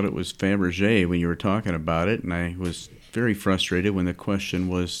direction. I thought it was Fabergé when you were talking about it, and I was very frustrated when the question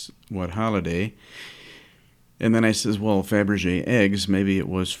was what holiday. And then I says, well, Fabergé eggs, maybe it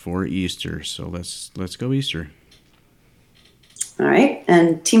was for Easter, so let's go Easter. All right,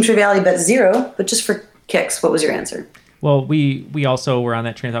 and Team Triviality bet 0, but just for kicks, what was your answer? Well, we also were on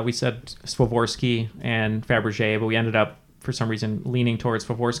that train of thought. We said Swarovski and Fabergé, but we ended up, for some reason, leaning towards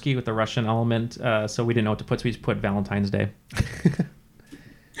Swarovski with the Russian element, so we didn't know what to put, so we just put Valentine's Day.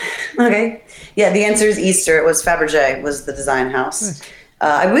 Okay. Yeah, the answer is Easter. It was Fabergé was the design house.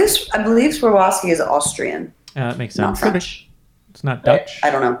 Nice. I believe Swarovski is Austrian. It makes Not sense. French. It's not Dutch? I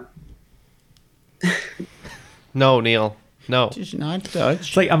don't know. No, Neil. No. Just not touch.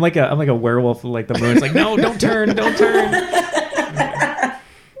 It's like I'm like a werewolf like the moon. It's like, no, don't turn.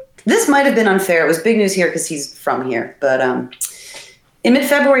 This might have been unfair. It was big news here because he's from here. But in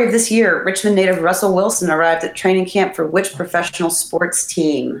mid-February of this year, Richmond native Russell Wilson arrived at training camp for which professional sports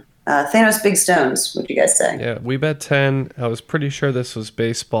team? Thanos Big Stones, what do you guys say? Yeah, we bet 10. I was pretty sure this was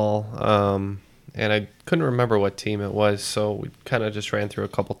baseball, and I couldn't remember what team it was, so we kind of just ran through a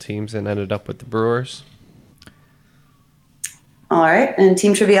couple teams and ended up with the Brewers. All right, and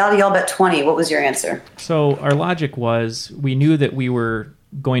Team Triviality, y'all bet 20. What was your answer? So our logic was we knew that we were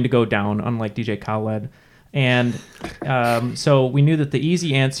going to go down, unlike DJ Khaled, and so we knew that the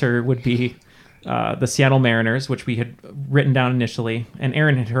easy answer would be the Seattle Mariners, which we had written down initially, and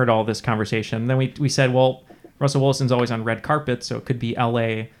Aaron had heard all this conversation. Then we said, well, Russell Wilson's always on red carpet, so it could be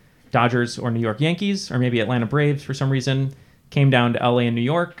LA Dodgers or New York Yankees, or maybe Atlanta Braves for some reason. Came down to LA and New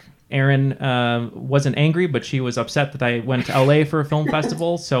York. Aaron wasn't angry, but she was upset that I went to LA for a film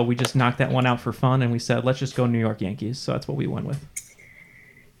festival, so we just knocked that one out for fun, and we said, let's just go New York Yankees. So that's what we went with.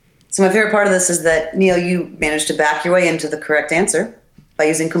 So my favorite part of this is that, Neil, you managed to back your way into the correct answer by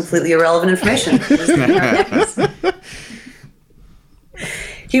using completely irrelevant information. I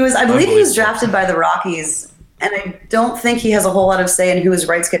believe he was drafted by the Rockies, and I don't think he has a whole lot of say in who his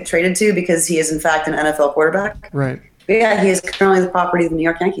rights get traded to because he is, in fact, an NFL quarterback. Right. But yeah, he is currently the property of the New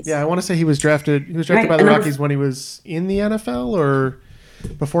York Yankees. Yeah, I want to say he was drafted. He was drafted by the Rockies when he was in the NFL, or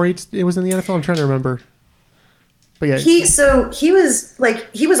before it was in the NFL. I'm trying to remember. But yeah, he was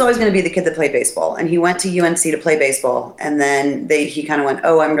always going to be the kid that played baseball, and he went to UNC to play baseball, and then he kind of went,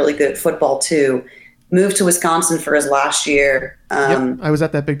 oh, I'm really good at football too. Moved to Wisconsin for his last year. Yep, I was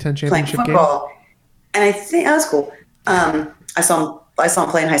at that Big Ten championship playing football, and I think that was cool. I saw him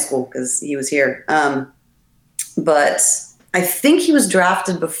play in high school because he was here. But I think he was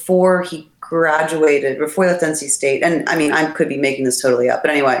drafted before he graduated, before he left NC State. And I mean, I could be making this totally up,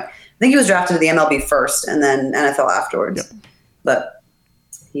 but anyway, I think he was drafted to the MLB first and then NFL afterwards. Yep. But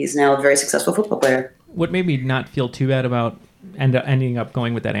he's now a very successful football player. What made me not feel too bad about ending up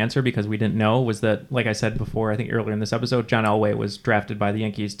going with that answer, because we didn't know, was that, like I said before, I think earlier in this episode, John Elway was drafted by the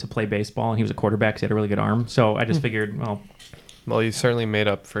Yankees to play baseball, and he was a quarterback, so he had a really good arm. So I just figured, well, you certainly made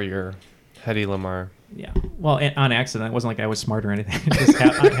up for your Hedy Lamarr. Yeah. Well, on accident. It wasn't like I was smart or anything. It just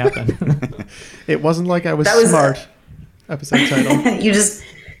happened. It wasn't like I was smart. Episode title. You just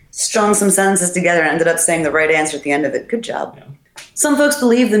strung some sentences together and ended up saying the right answer at the end of it. Good job. Yeah. Some folks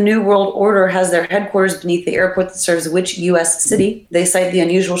believe the New World Order has their headquarters beneath the airport that serves which U.S. city? They cite the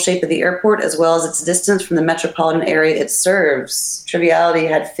unusual shape of the airport as well as its distance from the metropolitan area it serves. Triviality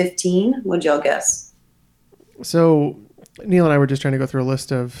had 15. What'd y'all guess? So Neil and I were just trying to go through a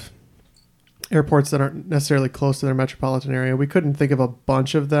list of airports that aren't necessarily close to their metropolitan area. We couldn't think of a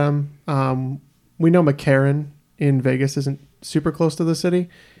bunch of them. We know McCarran in Vegas isn't super close to the city,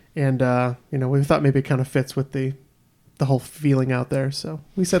 and we thought maybe it kind of fits with the whole feeling out there. So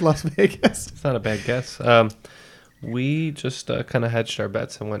we said Las Vegas. It's not a bad guess. We just kind of hedged our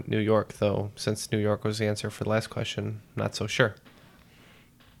bets and went New York, though, since New York was the answer for the last question. Not so sure.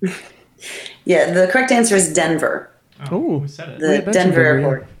 Yeah, the correct answer is Denver. Oh, who said it? The Denver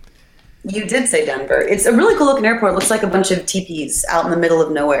airport. You did say Denver. It's a really cool looking airport. It looks like a bunch of teepees out in the middle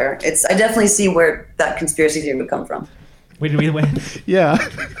of nowhere. I definitely see where that conspiracy theory would come from. Wait, did we win? Yeah.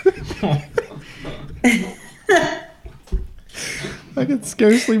 I can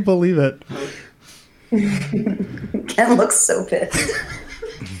scarcely believe it. Ken looks so pissed.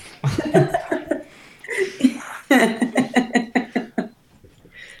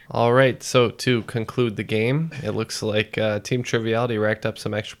 All right, so to conclude the game, it looks like Team Triviality racked up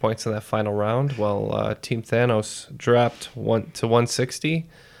some extra points in that final round, while Team Thanos dropped to 160.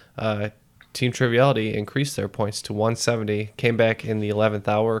 Team Triviality increased their points to 170, came back in the 11th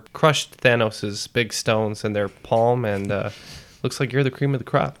hour, crushed Thanos' big stones in their palm, and looks like you're the cream of the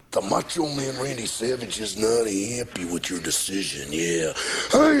crop. The Macho Man Randy Savage is not happy with your decision, yeah.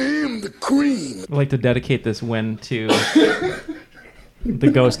 I am the cream. I'd like to dedicate this win to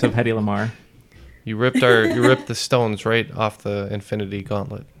the ghost of Hedy Lamarr. You ripped the stones right off the Infinity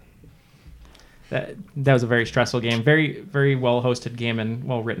Gauntlet. That was a very stressful game. Very, very well hosted game and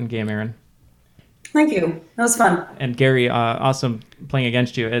well written game, Aaron. Thank you. That was fun. And Gary, awesome playing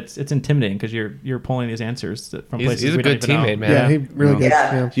against you. It's intimidating because you're pulling these answers from places he's a we good don't even teammate, know. man. Yeah, he really good.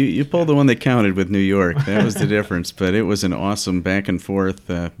 Yeah. You pulled the one that counted with New York. That was the difference. But it was an awesome back and forth,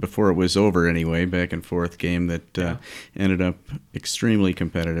 before it was over anyway, back and forth game that ended up extremely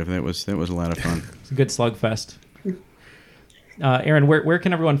competitive. That was a lot of fun. It's a good slugfest. Aaron, where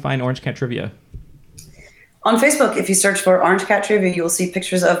can everyone find Orange Cat Trivia? On Facebook, if you search for Orange Cat Trivia, you will see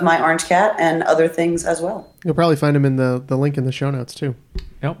pictures of my orange cat and other things as well. You'll probably find them in the link in the show notes, too.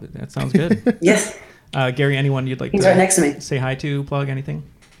 Yep, that sounds good. Yes. Gary, anyone you'd like He's to right next to me. Say hi to, plug, anything?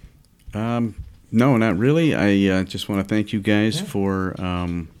 No, not really. I just want to thank you guys for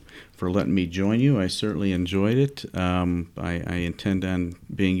letting me join you. I certainly enjoyed it. I intend on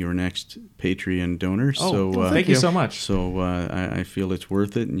being your next Patreon donor. Thank you so much. So I feel it's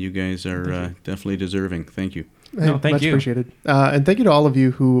worth it, and you guys are definitely deserving. Thank you. No, thank much you. Appreciated. And thank you to all of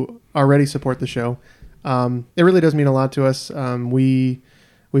you who already support the show. It really does mean a lot to us.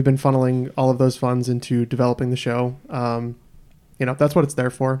 We've been funneling all of those funds into developing the show. That's what it's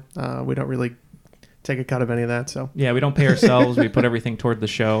there for. We don't really take a cut of any of that. So yeah, we don't pay ourselves. We put everything toward the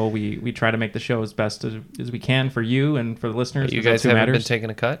show. We try to make the show as best as we can for you and for the listeners. You guys haven't been taking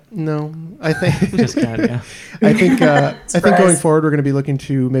a cut? No, I think just kidding. Yeah. I think going forward we're going to be looking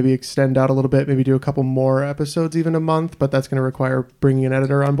to maybe extend out a little bit, maybe do a couple more episodes even a month, but that's going to require bringing an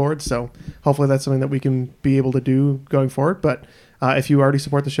editor on board. So hopefully that's something that we can be able to do going forward. But if you already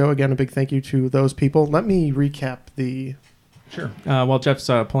support the show, again, a big thank you to those people. Let me recap the. Sure. While Jeff's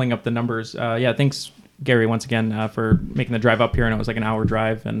pulling up the numbers, thanks, Gary, once again, for making the drive up here. And it was like an hour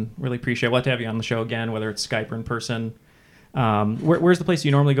drive, and really appreciate it. We'll have to have you on the show again, whether it's Skype or in person. Where's the place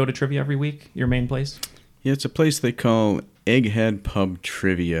you normally go to trivia every week, your main place? Yeah, it's a place they call Egghead Pub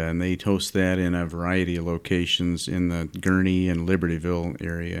Trivia, and they host that in a variety of locations in the Gurnee and Libertyville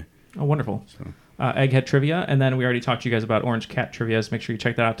area. Oh, wonderful. Egghead Trivia, and then we already talked to you guys about Orange Cat Trivia, so make sure you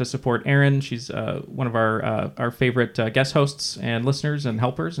check that out to support Erin. She's one of our favorite guest hosts and listeners and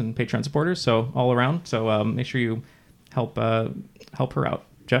helpers and Patreon supporters, so all around. So make sure you help her out.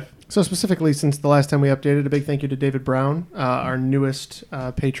 Jeff? So specifically, since the last time we updated, a big thank you to David Brown, our newest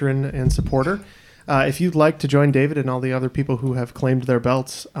patron and supporter. If you'd like to join David and all the other people who have claimed their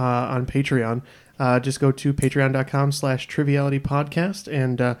belts on Patreon, just go to patreon.com/trivialitypodcast,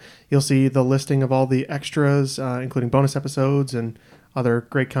 and you'll see the listing of all the extras, including bonus episodes and other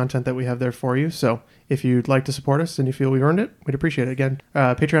great content that we have there for you. So if you'd like to support us and you feel we've earned it, we'd appreciate it. Again,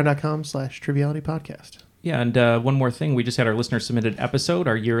 patreon.com/trivialitypodcast. Yeah, and one more thing. We just had our listener-submitted episode,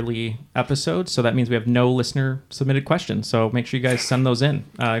 our yearly episode, so that means we have no listener-submitted questions. So make sure you guys send those in.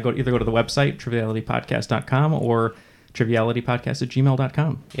 Go to the website, trivialitypodcast.com, or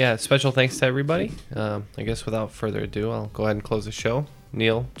trivialitypodcast@gmail.com. Yeah, special thanks to everybody. I guess without further ado, I'll go ahead and close the show.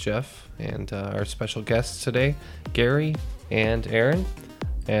 Neil, Jeff, and our special guests today, Gary and Erin.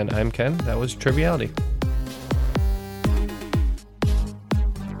 And I'm Ken. That was Triviality.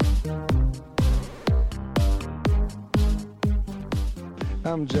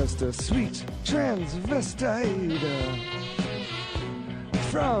 I'm just a sweet transvestite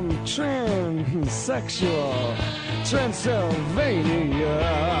from transsexual Transylvania.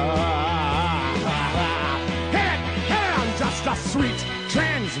 Hey, I'm just a sweet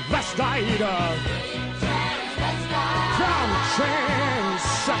transvestite from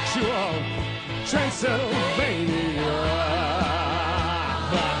transsexual Transylvania.